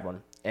both tried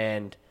one.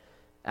 And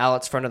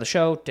Alex, friend of the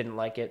show, didn't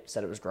like it.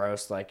 Said it was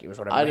gross. Like it was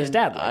whatever. His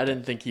dad liked it. I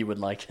didn't think he would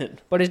like it.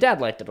 But his dad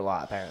liked it a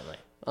lot, apparently.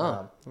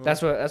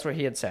 That's what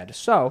he had said.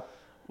 So,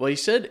 well,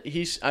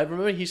 I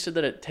remember he said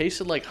that it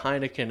tasted like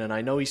Heineken, and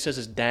I know he says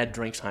his dad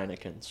drinks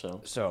Heineken,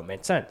 so it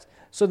made sense.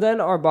 So then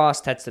our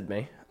boss texted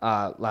me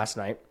last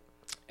night,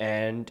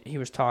 and he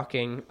was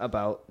talking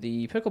about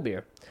the pickle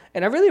beer.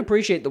 And I really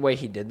appreciate the way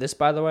he did this,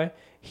 by the way.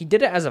 He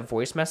did it as a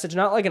voice message,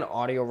 not like an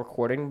audio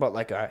recording, but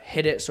like a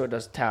hit it so it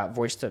does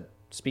voice to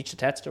speech to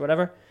text or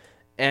whatever.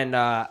 And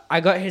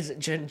I got his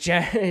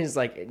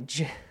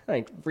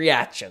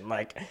reaction.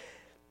 Like,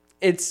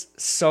 it's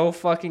so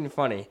fucking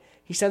funny.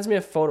 He sends me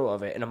a photo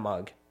of it in a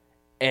mug,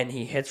 and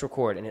he hits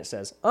record, and it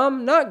says,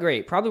 not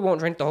great. Probably won't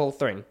drink the whole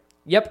thing.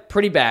 Yep,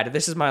 pretty bad.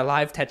 This is my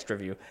live text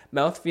review.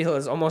 Mouthfeel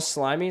is almost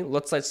slimy.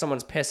 Looks like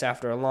someone's piss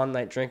after a long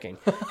night drinking.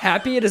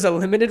 Happy it is a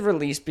limited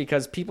release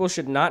because people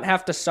should not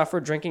have to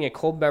suffer drinking a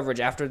cold beverage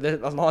after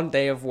a long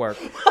day of work.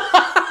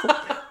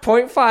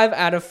 0.5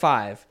 out of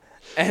 5.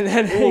 And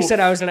then he said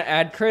I was going to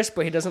add Chris,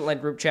 but he doesn't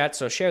like group chat,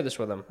 so share this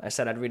with him. I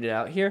said I'd read it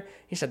out here.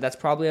 He said that's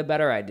probably a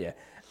better idea.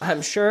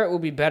 I'm sure it will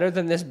be better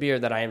than this beer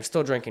that I am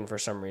still drinking for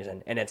some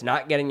reason, and it's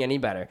not getting any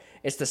better.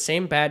 It's the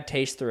same bad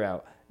taste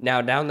throughout.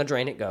 Now down the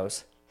drain it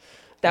goes.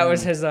 That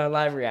was his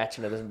live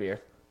reaction to this beer,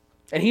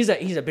 and he's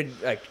a big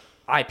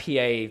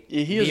IPA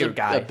beer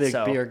guy. A big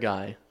beer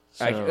guy.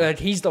 So.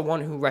 He's the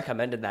one who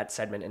recommended that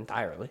segment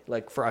entirely,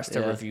 for us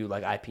to review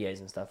IPAs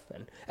and stuff.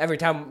 And every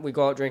time we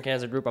go out drinking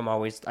as a group,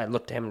 I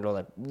look to him and go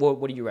like,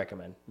 "What do you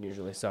recommend?"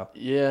 Usually, so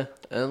yeah.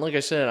 And like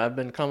I said, I've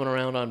been coming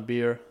around on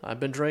beer. I've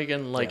been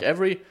drinking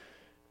every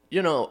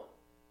night,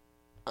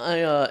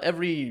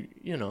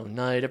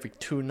 every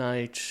 2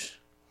 nights,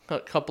 a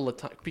couple of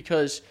times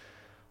because.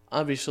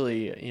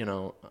 Obviously,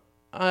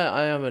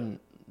 I haven't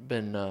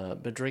been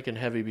drinking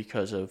heavy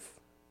because of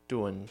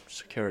doing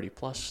Security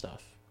Plus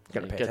stuff.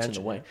 Gotta pay gets attention,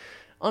 in the way.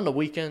 On the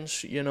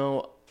weekends,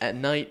 at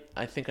night,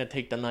 I think I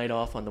take the night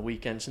off on the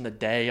weekends. In the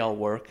day, I'll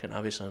work, and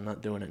obviously I'm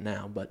not doing it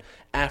now. But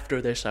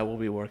after this, I will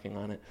be working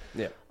on it.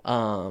 Yeah.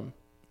 So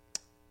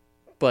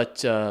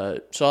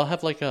I'll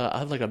have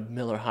a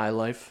Miller High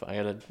Life. I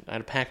had a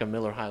pack of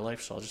Miller High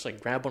Life, so I'll just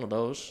grab one of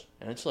those,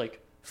 and it's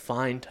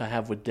fine to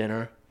have with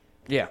dinner.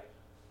 Yeah.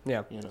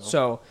 Yeah.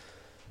 So,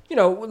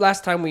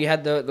 last time we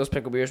had those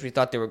pickle beers, we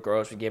thought they were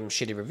gross. We gave them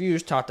shitty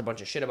reviews, talked a bunch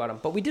of shit about them.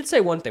 But we did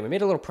say one thing. We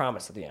made a little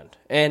promise at the end.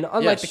 And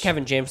unlike the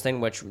Kevin James thing,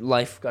 which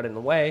life got in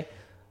the way,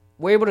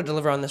 we're able to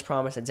deliver on this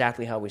promise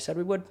exactly how we said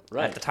we would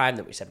at the time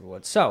that we said we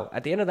would. So,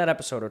 at the end of that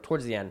episode, or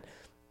towards the end,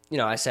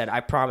 I said,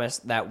 I promise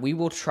that we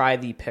will try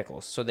the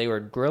pickles. So, they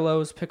were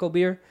Grillo's pickle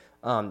beer.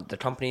 The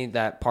company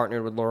that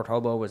partnered with Lord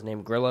Hobo was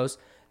named Grillo's.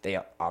 They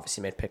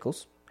obviously made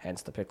pickles,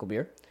 hence the pickle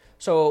beer.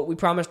 So we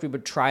promised we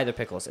would try the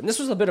pickles, and this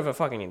was a bit of a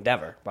fucking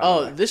endeavor. By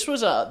the way. This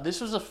was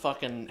a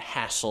fucking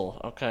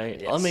hassle. Okay,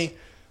 yes.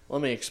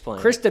 Let me explain.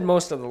 Chris did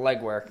most of the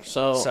legwork.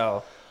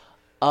 So,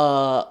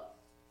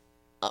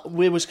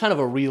 it was kind of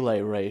a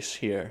relay race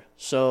here.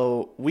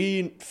 So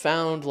we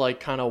found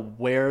kind of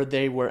where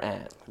they were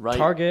at, right?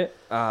 Target,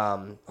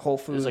 Whole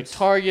Foods. It was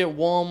Target,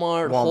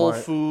 Walmart, Whole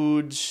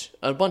Foods,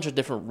 a bunch of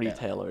different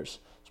retailers.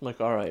 So I'm like,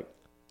 all right,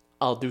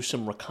 I'll do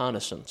some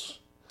reconnaissance.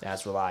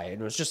 As will I. It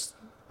was just.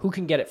 Who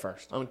can get it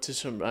first? I'll do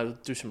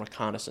some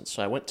reconnaissance.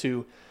 So I went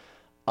to,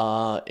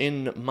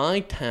 in my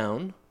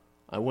town,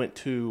 I went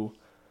to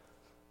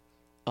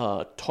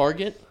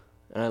Target,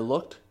 and I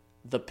looked.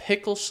 The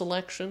pickle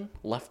selection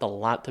left a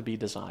lot to be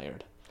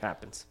desired.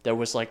 Happens. There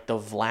was the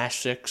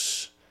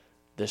Vlasics,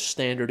 the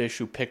standard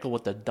issue pickle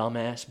with the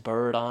dumbass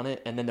bird on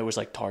it, and then there was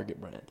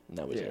Target brand, and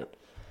that was it.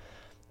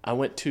 I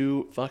went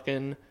to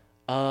fucking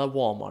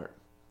Walmart.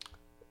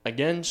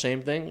 Again,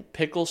 same thing.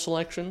 Pickle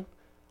selection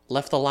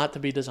left a lot to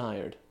be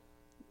desired.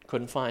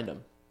 Couldn't find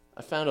them.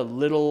 I found a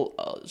little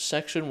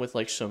section with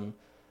some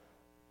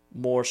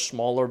more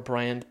smaller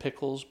brand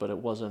pickles, but they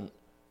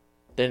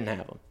didn't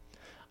have them.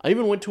 I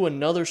even went to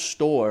another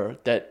store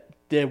that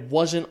there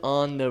wasn't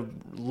on the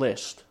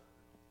list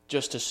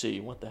just to see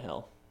what the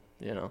hell,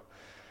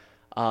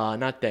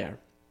 not there.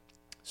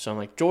 So I'm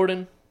like,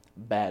 Jordan,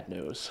 bad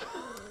news.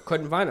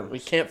 Couldn't find them. We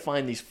can't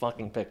find these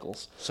fucking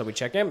pickles. So we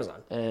check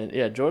Amazon. And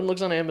yeah, Jordan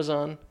looks on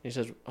Amazon. He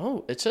says,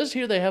 "Oh, it says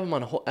here they have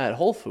them at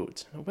Whole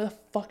Foods. Where the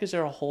fuck is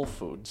there a Whole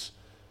Foods?"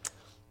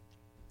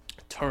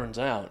 Turns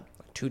out,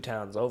 2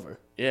 towns over.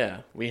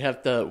 yeah, we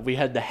had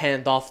to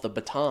hand off the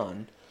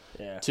baton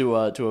Yeah. to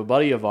a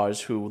buddy of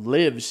ours who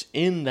lives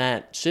in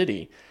that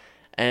city,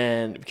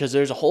 and because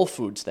there's a Whole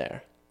Foods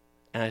there,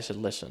 and I said,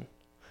 "Listen,"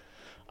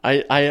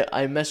 I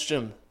messaged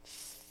him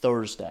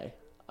Thursday.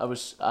 I don't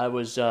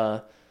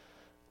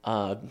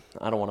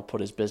want to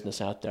put his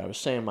business out there. I was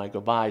saying my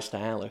goodbyes to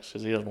Alex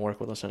because he doesn't work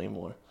with us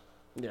anymore.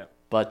 Yeah.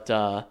 But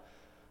and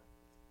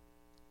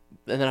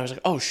then I was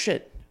like, "Oh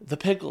shit, the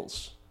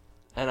pickles,"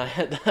 and I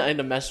had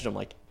to message him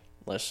like,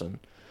 "Listen,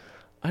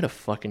 I had a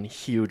fucking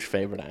huge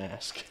favor to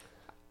ask.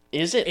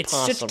 It's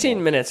possible?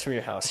 16 minutes from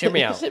your house. Hear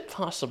me out. Is it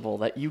possible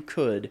that you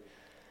could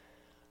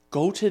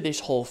go to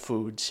this Whole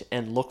Foods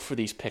and look for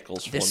these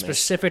pickles for This me?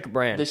 specific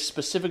brand. This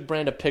specific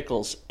brand of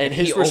pickles." And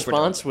he his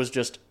response was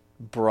just,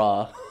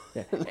 "Bruh."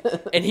 Yeah.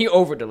 And he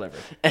over-delivered.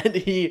 And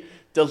he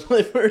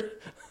delivered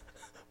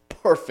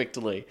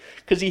perfectly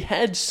because he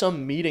had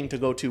some meeting to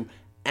go to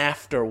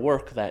after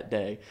work that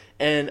day,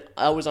 and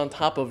I was on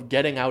top of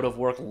getting out of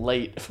work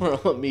late for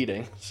a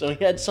meeting, so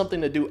he had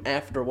something to do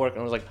after work. And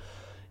I was like,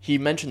 he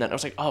mentioned that, and I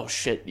was like, "Oh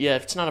shit, yeah,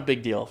 it's not a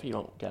big deal if you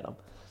don't get them."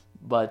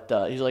 But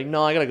he's like,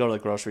 "No, I gotta go to the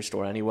grocery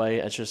store anyway.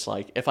 It's just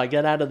like if I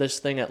get out of this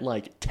thing at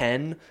like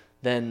 10,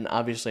 then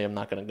obviously I'm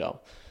not gonna go."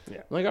 Yeah.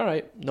 I'm like, "All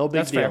right, no big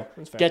That's deal. fair.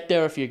 That's fair. Get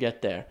there if you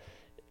get there."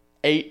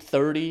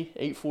 8:30,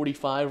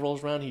 8:45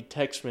 rolls around. He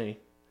texts me,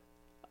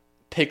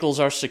 "Pickles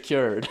are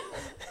secured."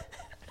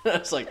 I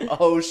was like,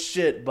 "Oh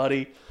shit,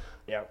 buddy."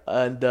 Yeah.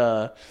 And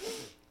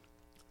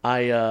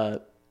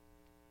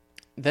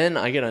then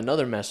I get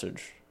another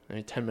message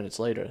 10 minutes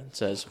later. It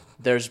says,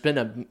 there's been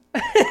a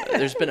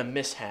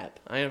mishap.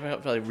 I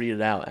probably read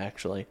it out,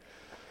 actually.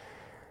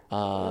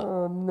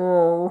 Oh,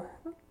 no.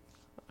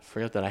 I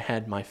forgot that I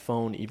had my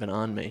phone even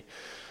on me.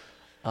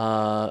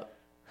 So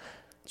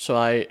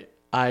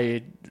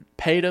I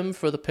paid him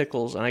for the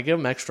pickles, and I give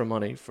him extra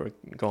money for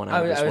going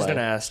out of his way. I was going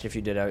to ask if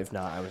you did. If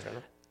not, I was going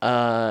to.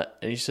 And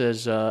he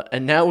says,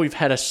 and now we've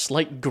had a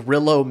slight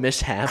Grillo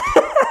mishap.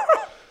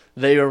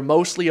 They are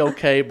mostly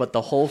okay, but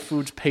the Whole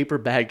Foods paper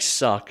bags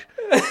suck.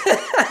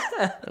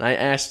 And I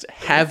asked,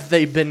 have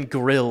they been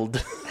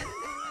grilled?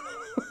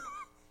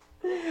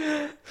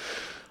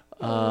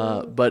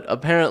 But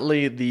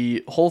apparently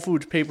the Whole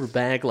Foods paper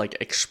bag like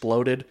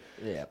exploded.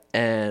 Yeah.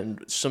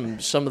 And some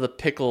of the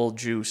pickle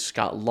juice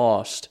got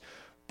lost,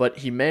 but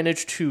he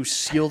managed to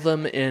seal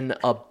them in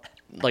a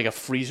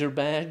freezer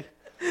bag.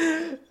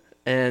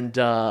 And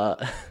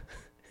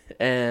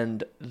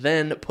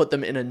then put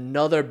them in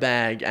another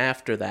bag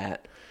after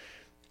that.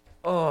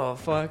 Oh,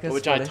 fuck. That's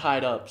which funny. I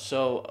tied up.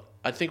 So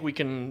I think we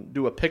can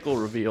do a pickle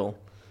reveal.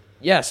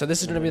 Yeah, so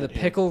this is going to be the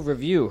pickle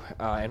review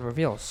and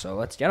reveal. So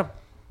let's get them.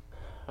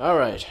 All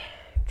right,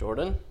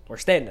 Jordan. We're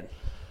standing.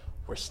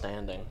 We're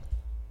standing.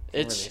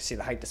 You can really see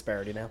the height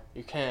disparity now.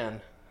 You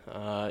can.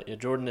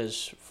 Jordan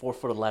is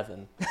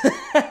 4'11".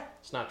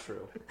 It's not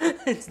true.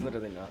 It's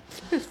literally not.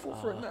 It's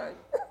 4'9".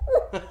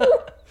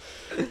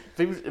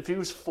 If he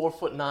was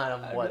 4'9",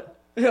 I'm what?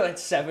 Like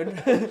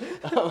 7.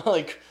 I'm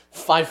like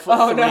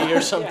 5'3"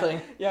 or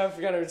something. Yeah, I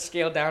forgot to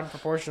scale down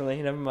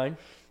proportionally. Never mind.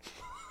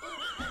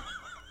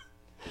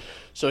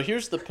 So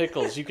here's the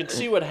pickles. You can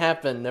see what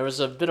happened. There was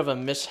a bit of a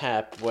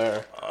mishap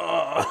where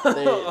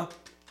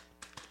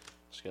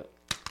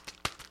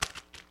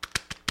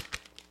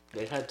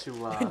they had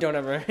to. Don't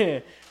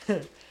ever.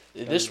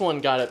 This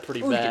one got it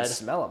pretty Ooh, bad. You can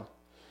smell them.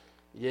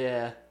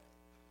 Yeah.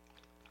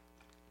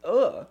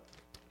 Ugh.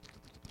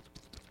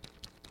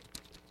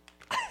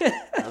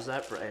 How's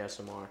that for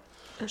ASMR?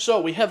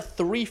 So we have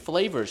 3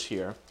 flavors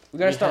here. We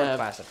gotta start with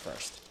classic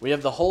first. We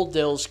have the Whole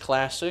Dills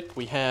Classic.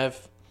 We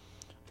have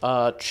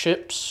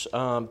chips,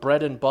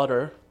 bread and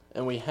butter,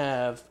 and we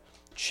have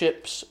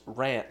chips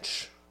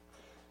ranch.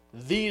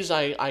 These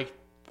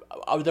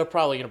they're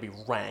probably gonna be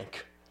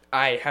rank.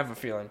 I have a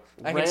feeling.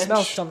 I can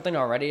smell something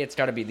already. It's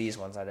got to be these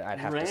ones. I'd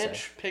have to say.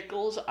 Ranch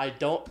pickles.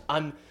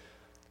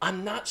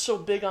 I'm not so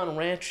big on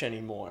ranch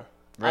anymore.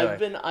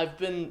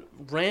 Really?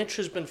 Ranch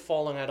has been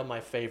falling out of my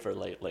favor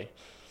lately.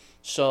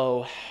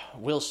 So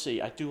we'll see.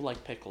 I do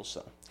like pickles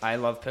though. I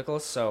love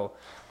pickles, so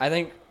I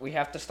think we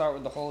have to start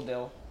with the whole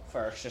dill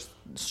first. Just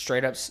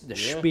straight up the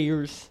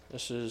spears.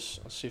 Let's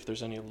see if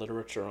there's any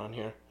literature on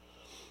here.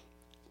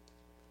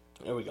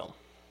 There we go.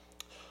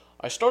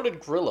 I started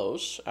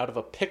Grillo's out of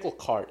a pickle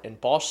cart in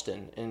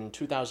Boston in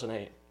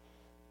 2008.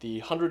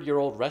 The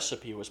 100-year-old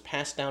recipe was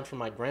passed down from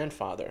my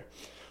grandfather.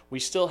 We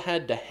still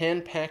had to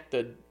hand pack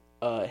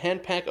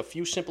a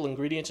few simple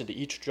ingredients into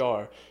each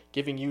jar,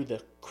 giving you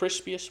the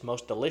crispiest,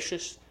 most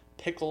delicious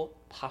pickle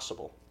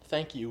possible.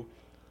 Thank you,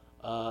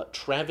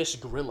 Travis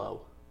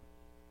Grillo.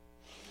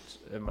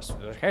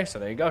 Okay, so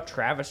there you go.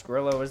 Travis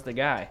Grillo is the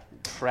guy.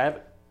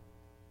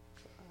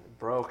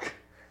 Broke.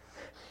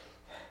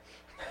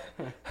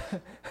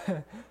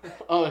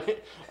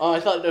 I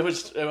thought it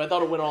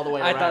went all the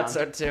way around. I thought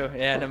so too.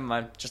 Yeah, never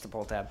mind. Just a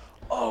pull tab.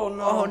 Oh, Oh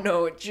no! Oh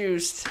no, it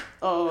juiced.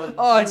 Oh,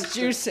 It's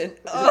juicing.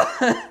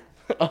 Oh.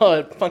 Oh,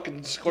 it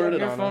fucking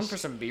squirted Your on phone us. for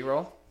some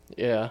B-roll.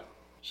 Yeah.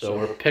 So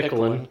we're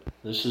pickling.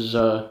 This is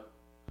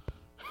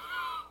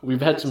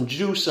we've had some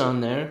juice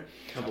on there.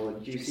 Couple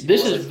of juicy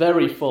This is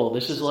very full.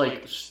 This is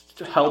like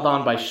held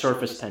on by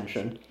surface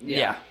tension.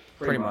 Yeah,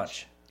 pretty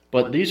much.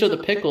 But these are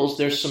the pickles.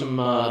 There's some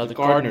the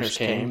gardeners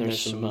came.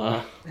 There's some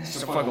There's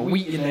some fucking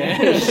wheat in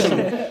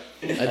there.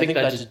 I think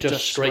that's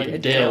just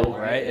straight dill.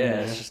 Right?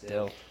 Yeah, it's just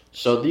dill.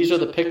 So these are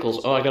the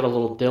pickles. Oh, I got a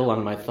little dill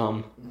on my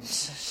thumb.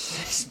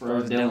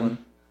 Bro, Dylan.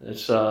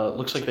 It's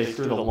looks like they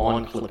threw the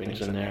lawn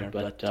clippings in there,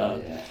 but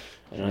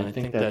and I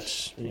think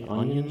that's the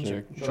onions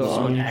or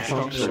onion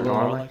chunks or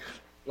garlic.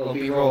 Little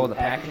B-roll of the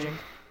packaging.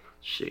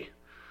 Let's see.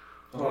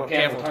 Oh,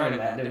 careful turning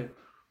that, dude.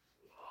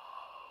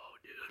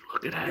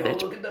 Look at that. Yo,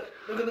 look at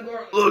the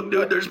garlic. Look,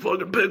 dude, there's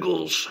fucking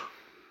pickles.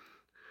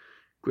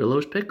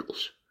 Grillo's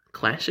pickles.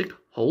 Classic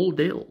whole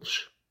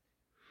dills.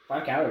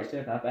 5 calories,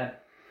 too. Not bad.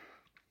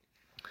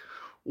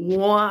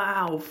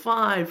 Wow,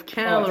 5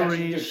 calories. Oh, it's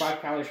actually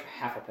 5 calories for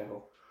half a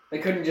pickle. They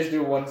couldn't just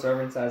do one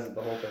serving size of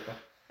the whole pickle.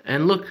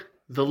 And look,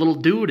 the little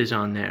dude is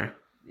on there.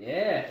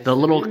 Yeah. The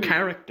little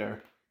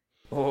character.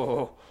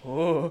 Oh.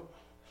 All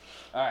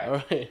right.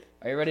 All right.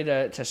 Are you ready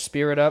to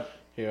spear it up?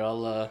 Here,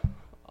 I'll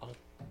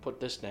put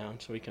this down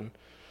so we can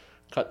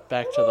cut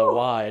back to the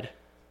wide.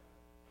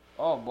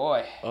 Oh,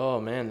 boy. Oh,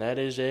 man, that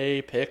is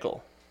a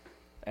pickle.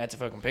 That's a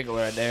fucking pickle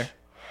right there.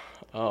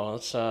 Oh,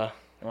 let's You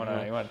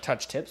wanna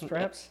touch tips,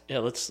 perhaps? Yeah,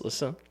 let's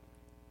listen.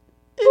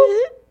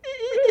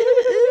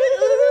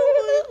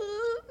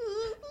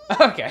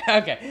 Okay.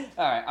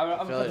 All right, I'm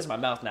gonna put this in my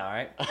mouth now, all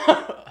right?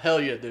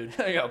 Hell yeah, dude.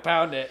 There you go,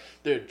 pound it.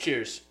 Dude,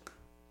 cheers.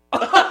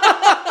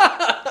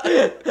 I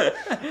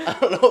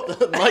don't know if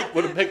the mic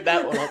would have picked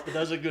that one up, but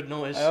that was a good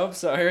noise. I hope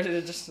so. Here,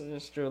 it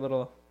just drew a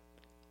little...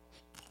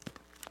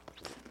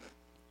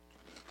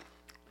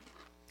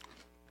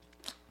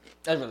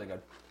 That's really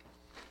good.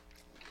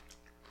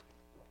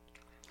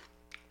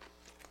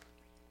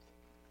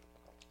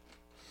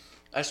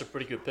 That's a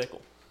pretty good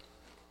pickle.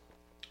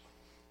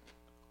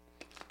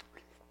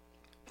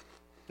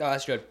 No,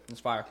 that's good.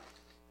 It's fire.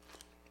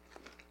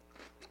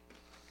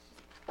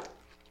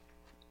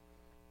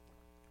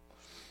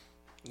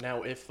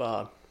 Now, if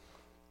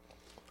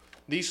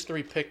these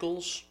 3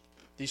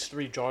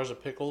 jars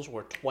of pickles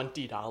were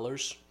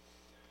 $20,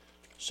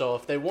 so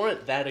if they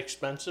weren't that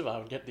expensive, I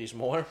would get these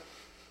more.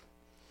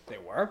 They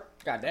were?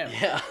 Goddamn.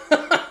 Yeah.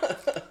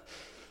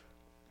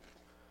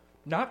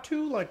 Not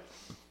too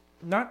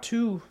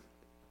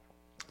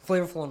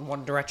flavorful in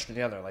one direction or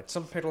the other. Like,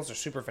 some pickles are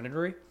super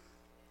vinegary.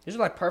 These are,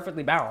 like,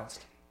 perfectly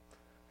balanced.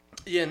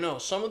 Yeah, no,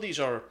 some of these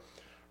are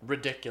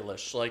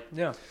ridiculous. Like,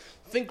 Yeah.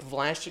 think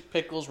Vlasic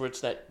pickles where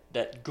it's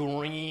that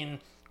green,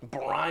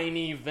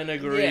 briny,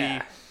 vinegary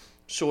Yeah.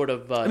 sort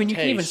of I mean, you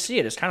taste. can even see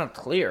it. It's kind of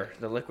clear,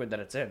 the liquid that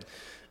it's in.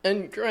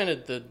 And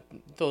granted,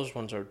 those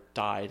ones are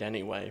dyed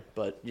anyway,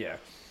 but Yeah.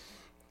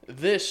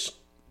 this,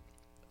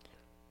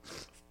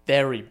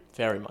 very,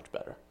 very much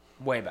better.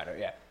 Way better,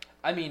 yeah.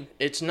 I mean...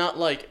 It's not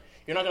like,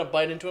 you're not going to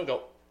bite into it and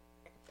go...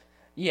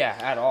 Yeah,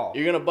 at all.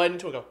 You're going to bite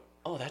into it and go,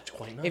 oh, that's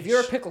quite nice. If you're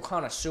a pickle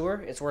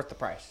connoisseur, it's worth the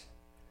price.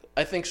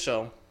 I think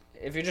so.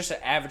 If you're just an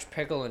average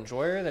pickle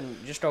enjoyer, then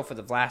just go for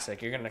the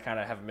Vlasic. You're going to kind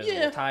of have a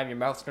miserable time. Your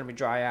mouth's going to be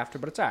dry after,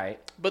 but it's all right.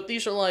 But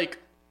these are like...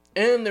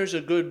 And there's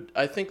a good...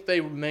 I think they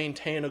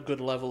maintain a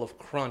good level of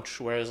crunch,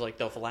 whereas like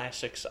the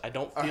Vlasics, I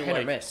don't feel hit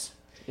like... or miss.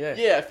 Yeah.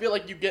 Yeah, I feel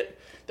like you get...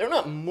 They're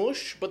not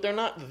mush, but they're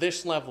not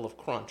this level of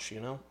crunch, you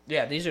know?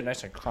 Yeah, these are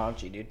nice and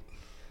crunchy, dude.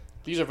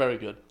 These are very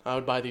good. I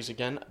would buy these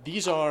again.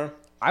 These are...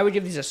 I would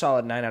give these a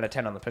solid 9 out of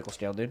 10 on the pickle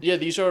scale, dude. Yeah,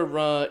 these are...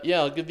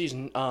 I'll give these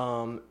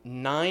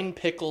 9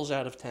 pickles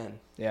out of 10.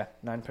 Yeah,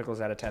 9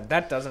 pickles out of 10.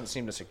 That doesn't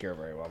seem to secure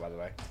very well, by the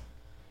way.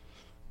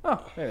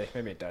 Oh,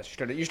 maybe it does.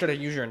 You should have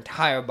used your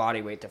entire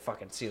body weight to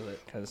fucking seal it.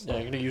 Cause... Yeah,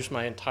 I'm going to use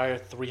my entire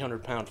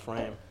 300-pound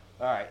frame.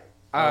 All right.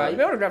 You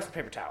may want to grab some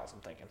paper towels, I'm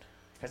thinking.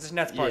 Because this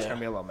next part's going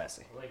to be a little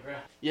messy.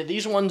 Yeah,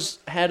 these ones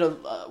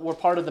were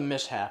part of the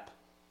mishap.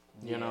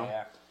 You know?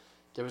 Yeah.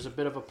 There was a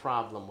bit of a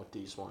problem with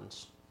these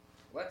ones.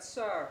 Let's,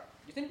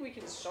 you think we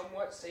can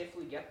somewhat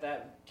safely get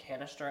that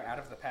canister out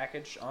of the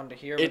package onto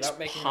here It's without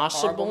making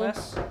possible. a horrible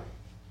mess?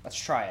 Let's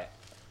try it.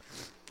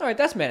 All right,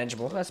 that's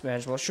manageable.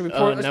 Should we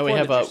pour? Now we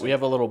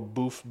have a little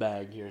boof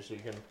bag here, so you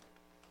can.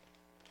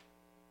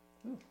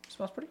 Ooh,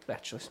 smells pretty good.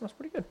 Actually, smells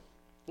pretty good.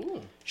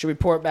 Ooh. Should we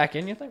pour it back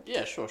in? You think?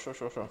 Yeah, sure.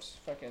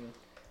 Fucking.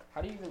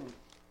 How do you even?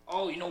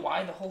 Oh, you know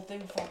why the whole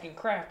thing fucking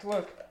cracked?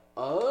 Look.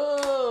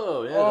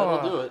 Oh, yeah,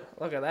 that'll do it.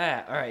 Look at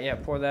that. All right, yeah.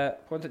 Pour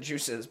the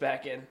juices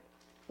back in.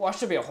 Well, there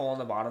should be a hole in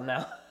the bottom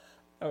now.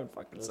 That would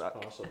fucking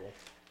suck. Possible.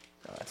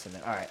 Oh, that's in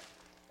there. All right.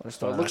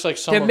 So it looks like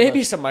some. There may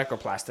be some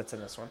microplastics in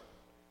this one.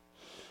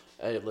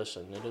 Hey,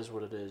 listen, it is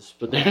what it is.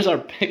 But there's our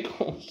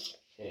pickles.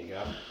 There you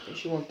go.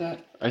 Don't you want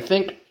that? I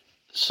think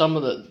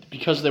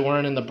because they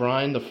weren't in the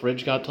brine, the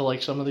fridge got to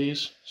like some of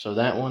these. So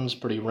that one's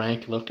pretty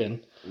rank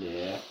looking.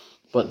 Yeah.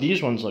 But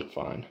these ones look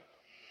fine.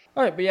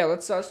 All right, but yeah,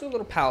 let's do a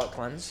little palate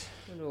cleanse.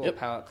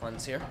 Palate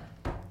cleanse here.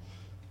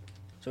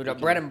 So we got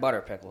bread and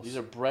butter pickles. These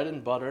are bread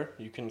and butter.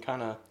 You can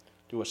kind of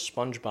do a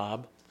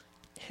SpongeBob.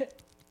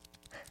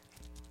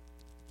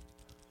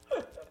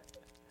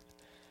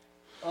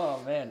 Oh,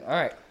 man. All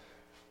right.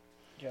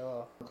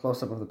 Jello.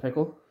 Close up of the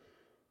pickle.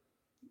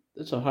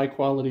 It's a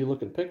high-quality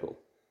looking pickle.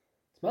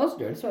 Smells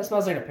good. It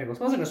smells like a pickle. It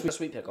smells like a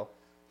sweet pickle.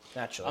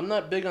 Naturally. I'm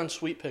not big on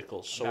sweet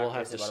pickles, so we'll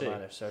have to see.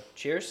 So,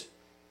 cheers.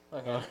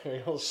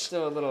 Okay.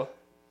 Still a little...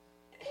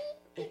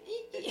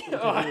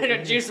 oh, I had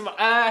a juice in my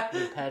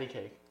eye. Patty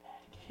cake.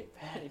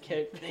 Patty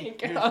cake.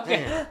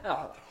 Okay.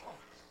 Oh.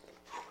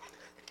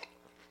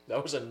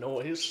 That was a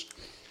noise.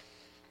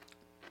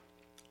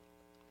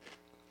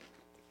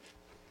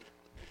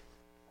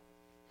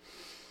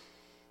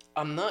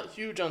 I'm not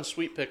huge on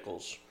sweet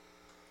pickles,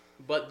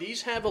 but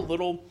these have a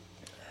little.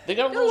 They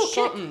got a little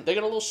something. Kick. They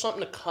got a little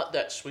something to cut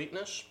that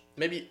sweetness.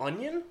 Maybe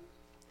onion.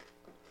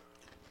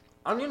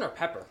 Onion or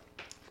pepper.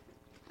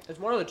 It's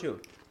one of the two.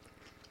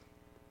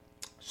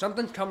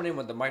 Something's coming in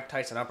with the Mike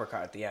Tyson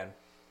uppercut at the end.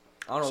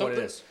 I don't know what it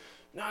is.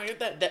 No, I get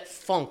that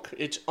funk.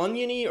 It's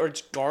oniony or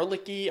it's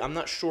garlicky. I'm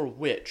not sure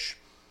which.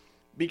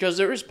 Because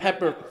there is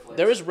pepper,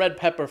 there is red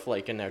pepper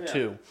flake in there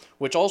too,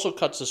 which also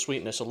cuts the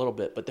sweetness a little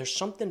bit. But there's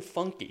something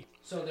funky.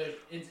 So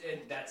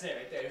that's it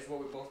right there. Is what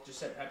we both just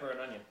said: pepper and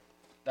onion.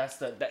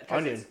 That's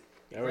onion.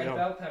 There we go. Red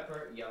bell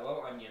pepper,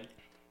 yellow onion,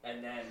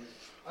 and then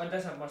it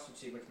does have mustard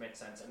seed, which makes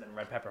sense, and then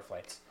red pepper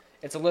flakes.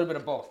 It's a little bit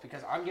of both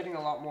because I'm getting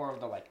a lot more of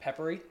the like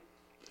peppery.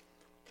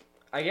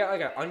 I get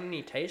like an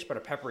oniony taste, but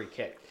a peppery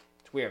kick.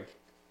 It's weird.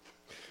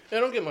 Yeah,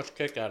 I don't get much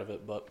kick out of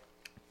it, but.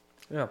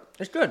 Yeah,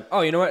 it's good. Oh,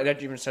 you know what?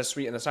 It even says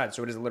sweet on the side,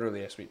 so it is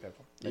literally a sweet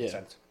pickle. Makes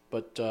sense.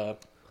 But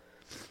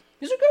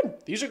these are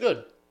good. These are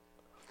good.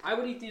 I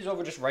would eat these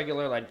over just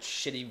regular, like,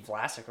 shitty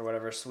Vlasic or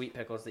whatever sweet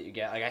pickles that you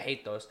get. Like, I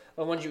hate those.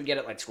 The ones you would get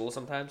at, like, school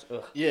sometimes.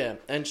 Ugh. Yeah,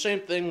 and same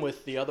thing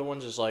with the other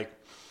ones is, like,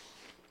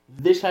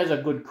 this has a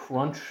good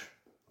crunch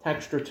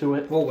texture to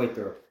it. Full way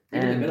through.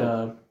 And, in the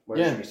middle, where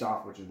it should be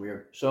soft, which is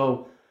weird.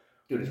 So...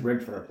 Dude, it's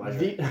rigged for their pleasure.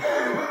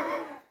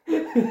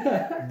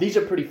 These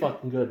are pretty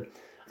fucking good.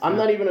 I'm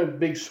not even a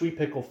big sweet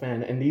pickle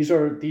fan, and these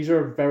are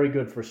very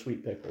good for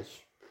sweet pickles.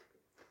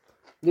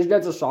 This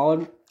gets a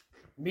solid.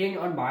 Being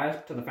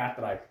unbiased to the fact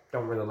that I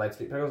don't really like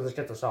sweet pickles, this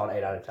gets a solid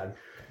 8 out of 10.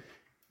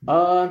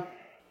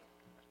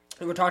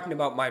 If we're talking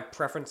about my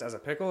preference as a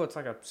pickle, it's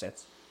like a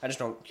 6. I just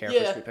don't care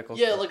for sweet pickles.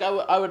 Yeah, like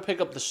I would pick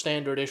up the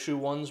standard issue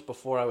ones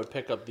before I would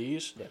pick up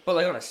these. Yeah. But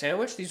like on a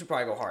sandwich, these would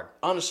probably go hard.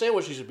 On a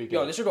sandwich, these would be good.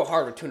 Yo, this would go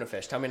hard with tuna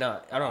fish. Tell me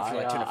not. I don't know if you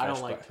like tuna fish. I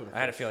don't like tuna fish. I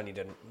had a feeling you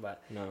didn't.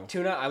 But no.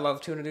 Tuna, I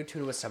love tuna. Do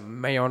tuna with some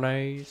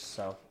mayonnaise.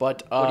 So,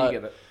 but what do you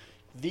give it?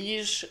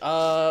 These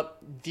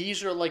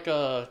are like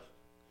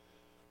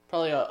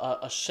probably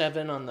a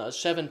 7 on the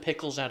 7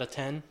 pickles out of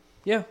 10.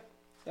 Yeah,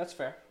 that's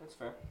fair. That's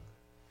fair.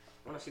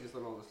 I want to see this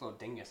little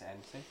dingus end.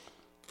 See?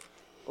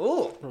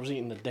 Ooh, I was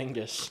eating the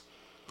dingus.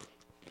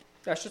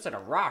 That's just like a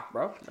rock,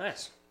 bro.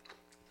 Nice.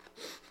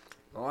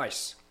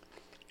 Nice.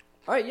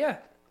 All right, yeah.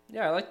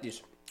 Yeah, I like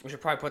these. We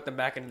should probably put them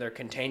back into their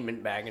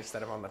containment bag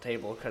instead of on the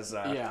table because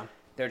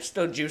they're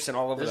still juicing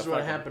all over this the is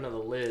what happened to the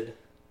lid.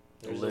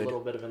 There's a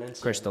little bit of an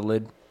incident. Chris, the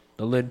lid.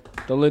 I don't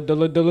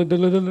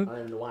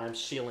know why I'm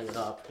sealing it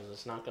up because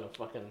it's not going to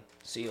fucking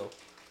seal.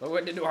 What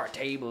went into our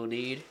table,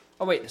 dude?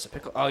 Oh, wait, there's a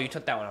pickle. Oh, you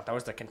took that one out. That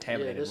was the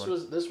contaminated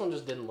one. This one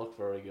just didn't look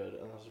very good.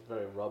 It was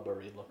very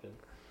rubbery looking.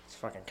 It's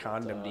fucking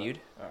condom, dude.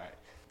 All right.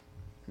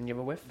 Can you have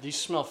a whiff? These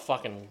smell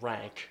fucking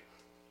rank.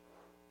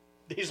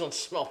 These ones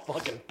smell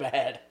fucking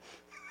bad.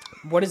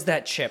 What is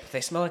that chip?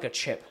 They smell like a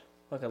chip.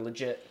 Like a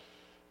legit...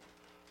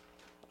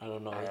 I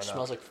don't know. It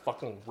smells like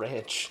fucking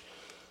ranch.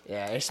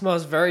 Yeah, it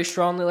smells very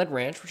strongly like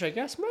ranch, which I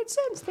guess makes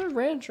sense. They're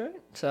ranch, right?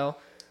 So...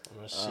 I'm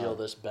going to seal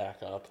this back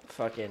up.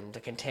 Fucking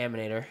the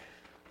contaminator.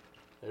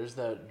 There's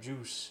that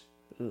juice.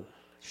 Ooh.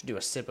 Should do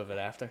a sip of it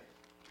after.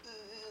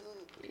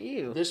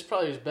 Ew. This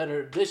probably is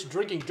better.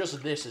 Drinking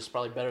just this is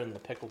probably better than the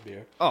pickle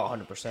beer. Oh,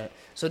 100%.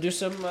 So do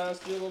some, do a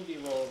little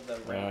B-roll of the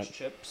ranch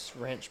chips.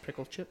 Ranch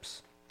pickle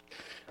chips.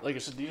 Like I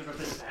said, these are a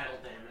bit battle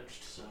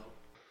damaged, so.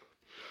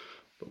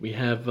 But we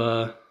have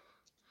a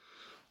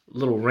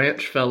little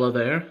ranch fella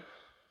there.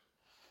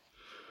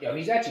 Yo,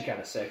 he's actually kind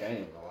of sick, I ain't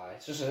even gonna lie.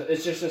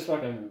 It's just this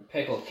fucking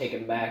pickle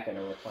kicking back in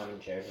a reclining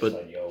chair. Just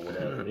like, yo,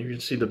 whatever. You can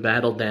see the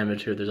battle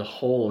damage here. There's a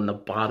hole in the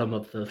bottom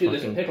of the Dude,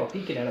 there's a pickle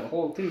peeking out of the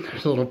hole, too.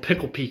 There's a little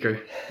pickle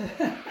peeker.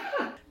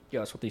 Yo,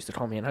 that's what they used to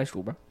call me in high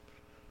school, bro.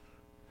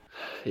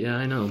 Yeah,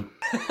 I know.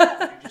 You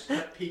just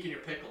kept peeking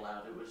your pickle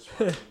out. It was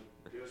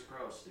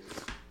gross, dude.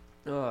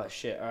 Oh,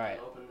 shit. All right.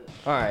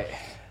 All right.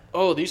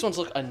 Oh, these ones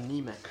look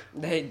anemic.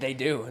 They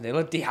do. They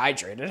look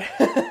dehydrated.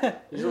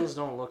 These ones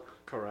don't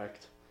look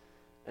correct.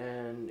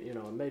 And, you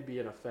know, it may be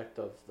an effect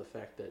of the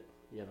fact that,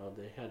 you know,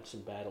 they had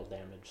some battle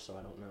damage, so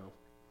I don't know.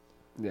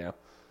 Yeah.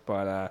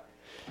 But,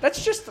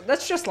 that's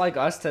just like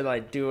us to,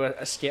 like, do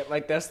a skit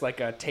like this, like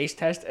a taste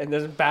test, and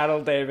there's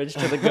battle damage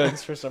to the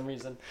goods for some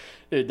reason.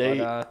 Dude,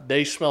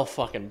 they smell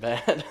fucking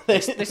bad.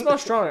 they smell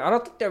strong. I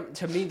don't think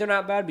to me, they're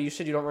not bad, but you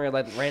said you don't really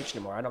like ranch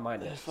anymore. I don't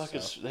mind it.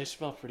 They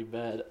smell pretty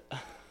bad.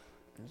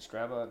 Just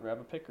grab a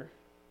picker.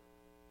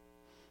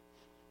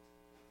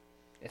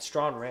 It's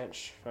Strong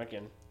Ranch.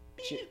 Fucking.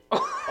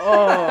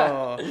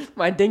 Oh,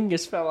 My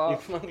dingus fell you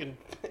off. fucking.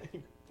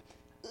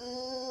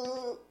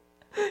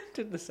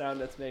 Dude, the sound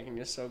that's making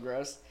is so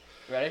gross.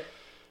 Ready?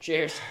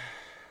 Cheers.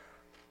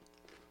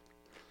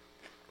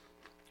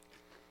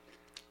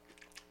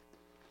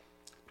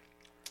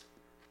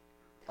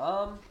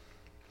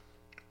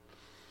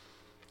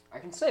 I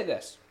can say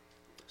this.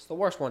 It's the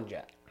worst one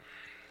yet.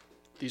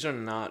 These are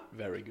not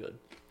very good.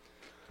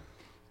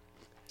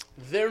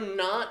 They're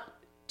not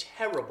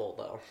terrible,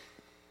 though.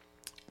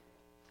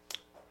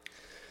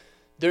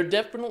 They're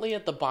definitely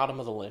at the bottom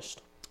of the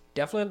list.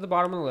 Definitely at the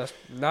bottom of the list.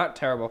 Not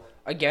terrible.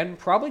 Again,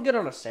 probably good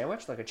on a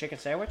sandwich, like a chicken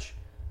sandwich.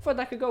 I thought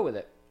that could go with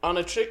it. On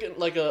a chicken,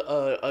 like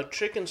a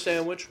chicken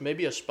sandwich,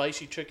 maybe a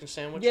spicy chicken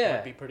sandwich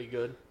might be pretty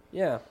good.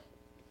 Yeah.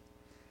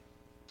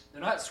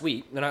 They're not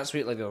sweet. They're not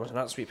sweet like those. They're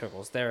not sweet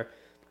pickles. They're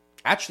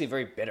actually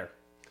very bitter.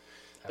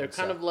 They're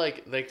kind of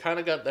like, they kind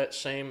of got that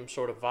same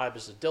sort of vibe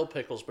as the dill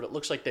pickles, but it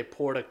looks like they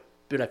poured a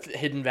bit of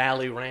Hidden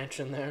Valley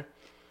ranch in there.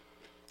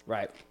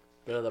 Right.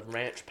 Bit of the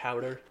ranch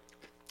powder.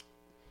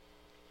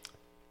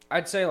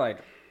 I'd say like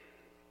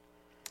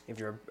if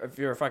you're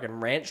a fucking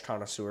ranch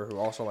connoisseur who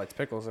also likes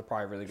pickles, they're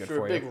probably really good For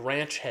for a you. big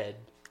ranch head,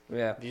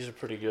 Yeah. these are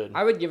pretty good.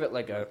 I would give it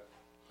like a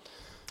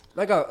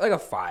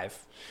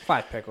 5.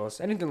 5 pickles.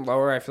 Anything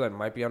lower, I feel like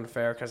might be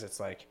unfair because it's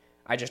like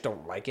I just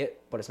don't like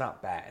it, but it's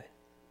not bad.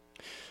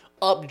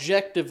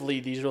 Objectively,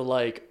 these are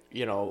like,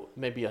 you know,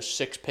 maybe a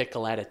 6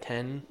 pickle out of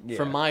 10. Yeah.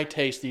 For my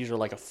taste, these are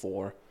like a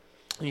 4.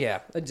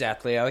 Yeah,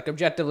 exactly. Yeah, like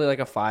objectively like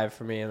a 5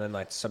 for me, and then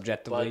like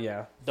subjectively, But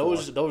yeah.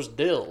 those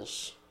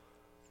dills,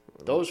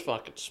 those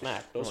fucking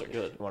smack. Those are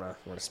good. You wanna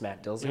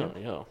smack dills Yeah,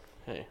 again? yo,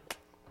 hey,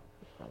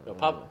 yo,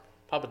 pop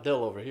a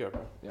dill over here,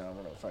 bro. Yeah, I'm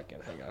gonna fucking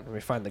hang on. Let me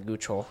find the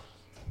gooch hole.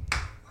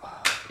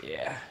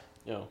 Yeah.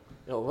 Yo,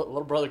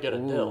 little brother, get a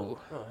dill.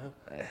 Ooh. Oh,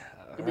 yeah.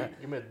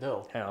 Give me a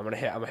dill. Hang on, I'm gonna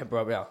hit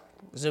bro. Yeah.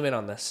 Zoom in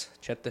on this.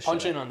 Check this.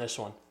 Punch shit in out. on this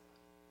one.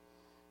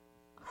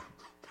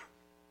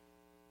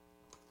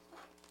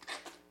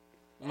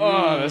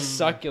 Oh, that's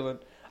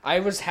succulent.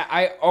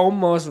 I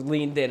almost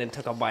leaned in and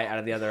took a bite out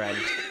of the other end.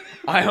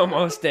 I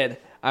almost did.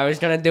 I was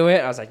gonna do it.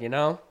 I was like,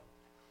 not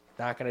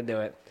gonna do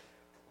it.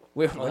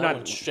 We're That not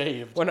one's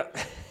shaved. We're not.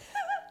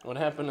 What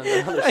happened on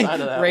the other side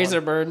of that Razor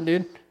one? burn,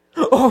 dude.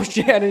 Oh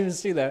shit! I didn't even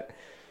see that.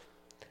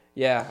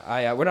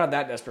 Yeah, we're not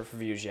that desperate for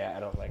views yet. I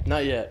don't think.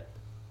 Not yet.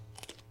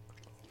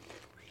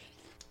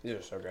 These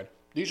are so good.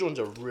 These ones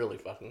are really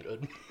fucking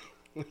good.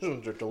 These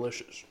ones are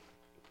delicious.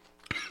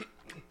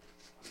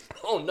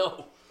 Oh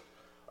no!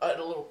 I had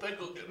a little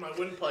pickle in my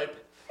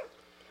windpipe.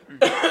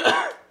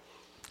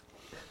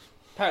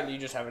 Apparently, you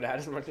just haven't had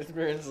as much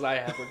experience as I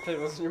have with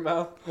pickles in your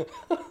mouth.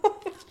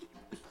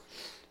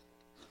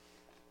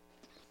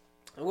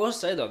 I will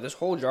say though, this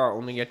whole jar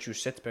only gets you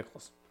 6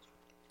 pickles.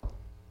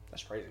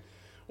 That's crazy.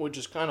 Which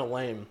is kind of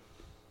lame,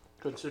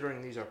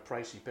 considering these are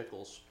pricey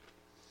pickles.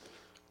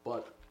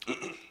 But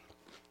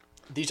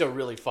these are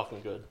really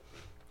fucking good.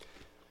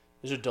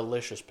 These are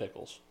delicious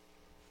pickles.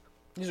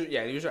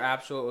 These are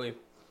absolutely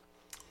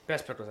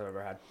best pickles I've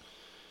ever had.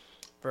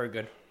 Very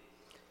good.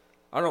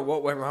 I don't know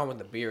what went wrong with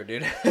the beer,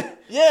 dude.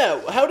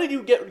 Yeah, how did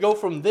you go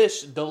from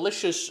this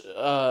delicious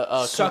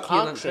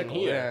concoction pickle,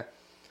 here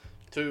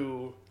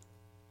to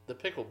the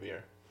pickle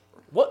beer?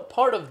 What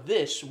part of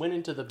this went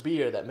into the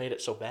beer that made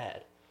it so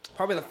bad?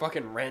 Probably the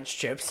fucking ranch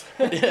chips.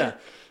 Yeah,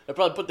 they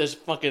probably put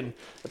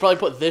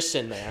this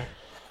in there.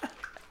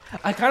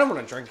 I kind of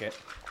want to drink it.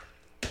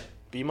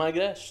 Be my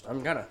guest.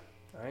 I'm gonna.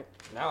 All right.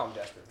 Now I'm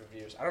desperate for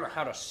views. I don't know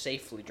how to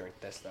safely drink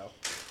this though.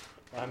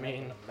 I mean,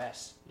 making a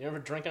mess. You ever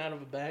drinking out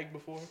of a bag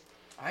before?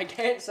 I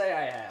can't say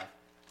I have.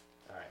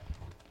 All right.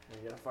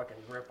 You get a fucking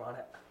grip on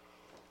it.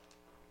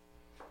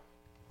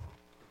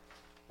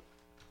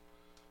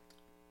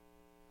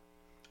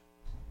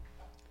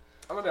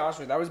 I'm gonna be honest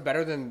with you. That was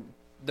better than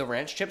the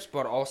ranch chips,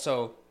 but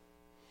also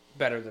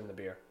better than the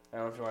beer. I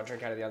don't know if you want to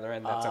drink out of the other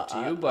end. That's up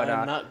to you. But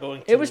I'm not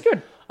going to. It was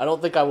good. I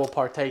don't think I will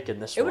partake in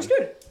this one. It was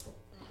good.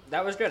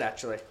 That was good,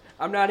 actually.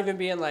 I'm not even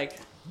being like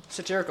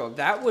satirical.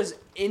 That was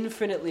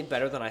infinitely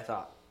better than I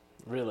thought.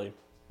 Really?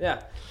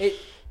 Yeah. It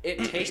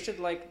tasted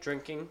like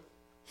drinking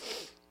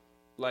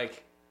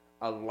like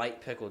a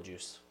light pickle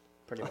juice,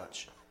 pretty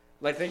much.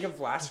 Like think of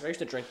last. I used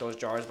to drink those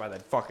jars by the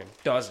fucking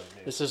dozen,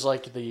 dude. This is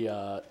like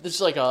the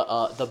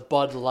the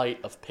Bud Light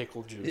of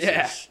pickle juices.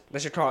 Yeah, they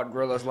should call it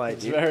Gorilla's Light.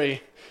 It's Dude.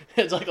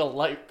 it's like a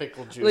light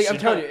pickle juice. Like I'm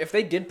telling you, if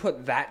they did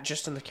put that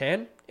just in the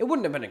can, it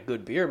wouldn't have been a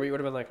good beer, but you would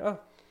have been like, oh,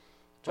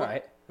 it's all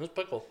right. This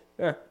pickle.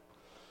 Yeah,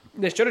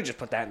 they should have just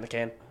put that in the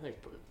can. I think,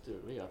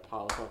 dude, we gotta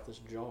polish off this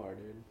jar,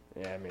 dude.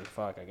 Yeah, I mean,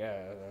 fuck, I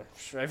guess.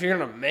 If you're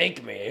gonna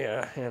make me,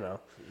 you know,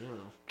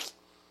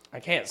 I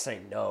can't say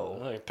no.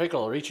 Like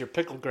pickle, reach your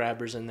pickle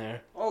grabbers in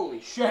there.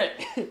 Holy shit!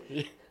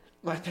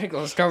 My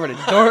pickle is covered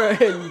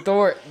in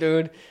Dort,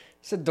 dude.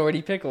 It's a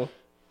Dorty pickle.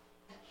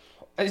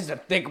 This is a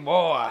thick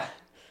boy.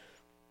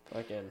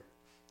 Fucking.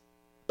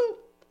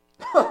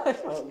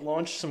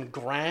 Launch some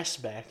grass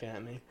back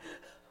at me.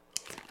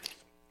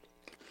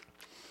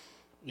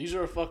 These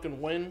are a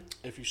fucking win.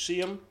 If you see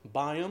them,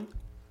 buy them.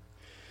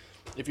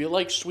 If you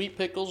like sweet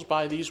pickles,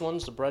 buy these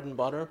ones, the bread and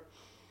butter.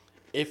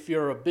 If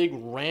you're a big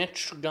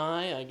ranch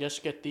guy, I guess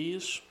get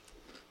these.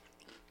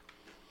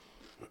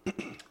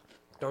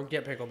 Don't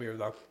get pickle beer,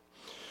 though.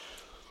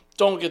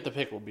 Don't get the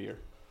pickle beer.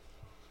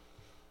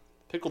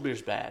 Pickle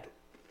beer's bad.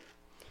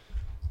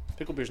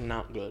 Pickle beer's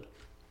not good.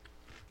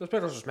 Those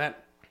pickles are mad.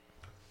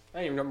 I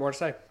ain't even got more to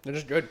say. They're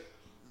just good.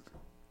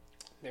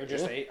 They're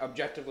just a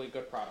objectively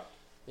good product.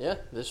 Yeah,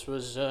 this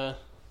was a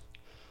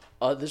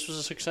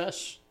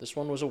success. This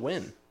one was a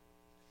win.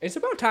 It's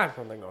about time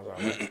something goes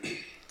on. Right?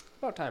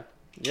 About time.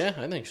 Yeah,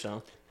 I think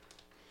so.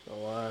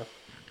 So,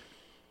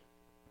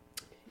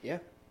 yeah.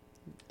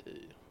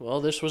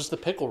 Well, this was the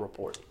pickle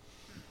report.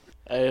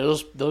 Hey,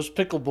 those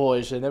pickle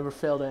boys, they never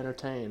fail to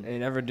entertain. They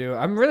never do.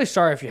 I'm really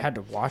sorry if you had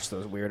to watch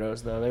those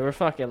weirdos, though. They were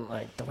fucking,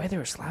 like, the way they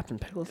were slapping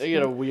pickles. They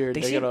get a weird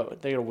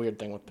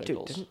thing with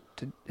pickles.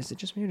 Dude, is it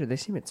just me, or did they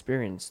seem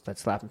experienced at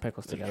slapping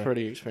pickles together? They're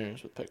pretty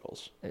experienced with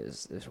pickles.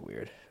 It's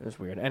weird. It was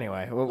weird.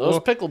 Anyway. Those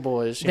pickle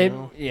boys, you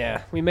know.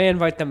 Yeah, we may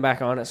invite them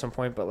back on at some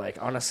point, but, like,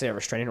 honestly, a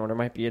restraining order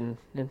might be in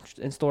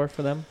store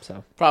for them,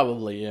 so.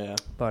 Probably, yeah.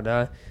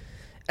 But,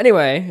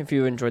 anyway, if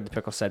you enjoyed the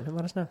pickle segment,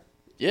 let us know.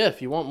 Yeah,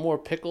 if you want more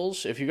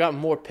pickles, if you got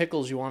more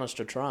pickles you want us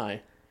to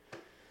try.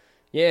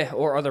 Yeah,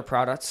 or other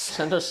products.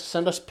 Send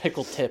us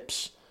pickle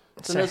tips.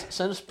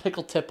 Send us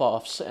pickle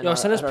tip-offs. Send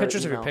us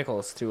pictures of your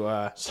pickles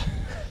to,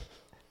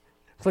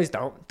 Please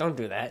don't. Don't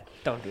do that.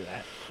 Don't do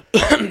that.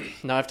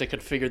 Now I have to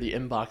configure the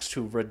inbox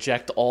to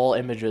reject all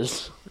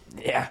images.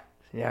 Yeah.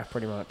 Yeah,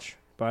 pretty much.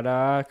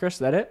 But, Chris, is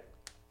that it?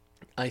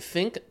 I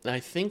think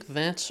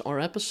that's our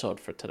episode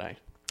for today.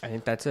 I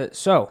think that's it.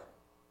 So,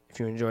 if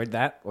you enjoyed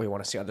that or you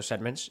want to see other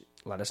segments,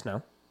 let us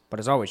know. But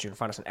as always, you can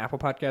find us on Apple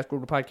Podcasts,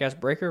 Google Podcasts,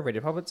 Breaker,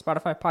 Radio Public,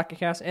 Spotify, Pocket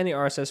Cast, and the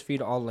RSS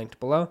feed, all linked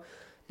below.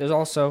 There's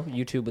also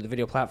YouTube with a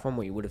video platform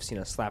where you would have seen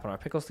us slapping our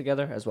pickles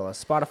together, as well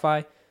as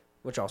Spotify,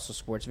 which also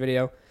supports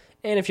video.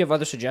 And if you have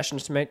other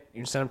suggestions to make, you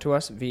can send them to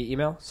us via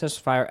email,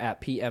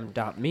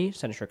 synapsefire@pm.me.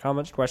 Send us your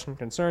comments, questions,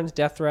 concerns,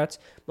 death threats,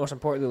 most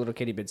importantly, Little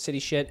Kitty Bid City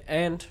shit,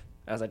 and,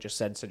 as I just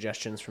said,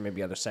 suggestions for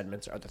maybe other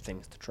segments or other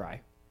things to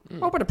try.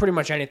 Open to pretty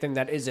much anything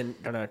that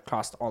isn't going to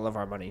cost all of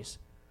our monies.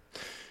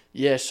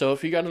 Yeah, so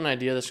if you got an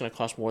idea that's going to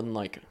cost more than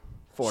like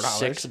 $4.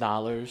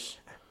 $6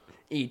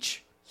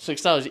 Each.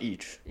 $6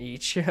 each.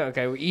 Each.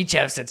 Okay, we each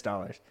have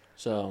 $6.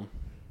 So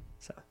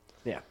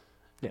yeah.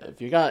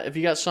 if you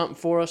got something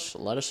for us,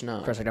 let us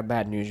know. Chris, I got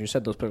bad news. You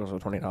said those pickles were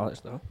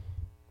 $20 though.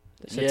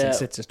 Yeah. And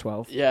sits is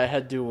 12. Yeah, I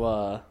had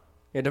to.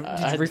 Did you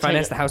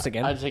refinance the house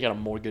again? I had to take out a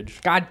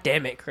mortgage. God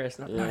damn it, Chris!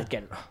 Not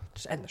again.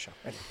 Just end the show.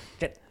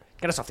 Get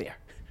us off the air.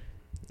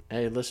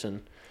 Hey,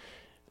 listen.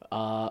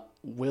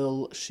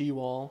 We'll see you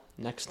all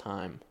next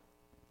time.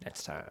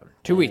 Next time.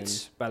 2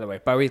 weeks, by the way.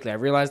 Bi-weekly. I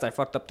realized I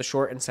fucked up the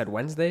short and said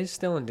Wednesdays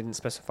still and didn't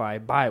specify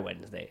by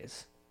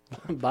Wednesdays.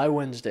 By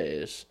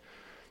Wednesdays.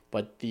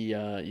 But the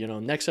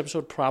next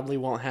episode probably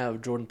won't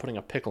have Jordan putting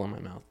a pickle in my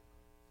mouth.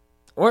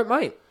 Or it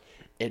might.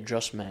 It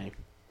just may.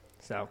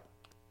 So,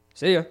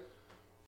 see ya.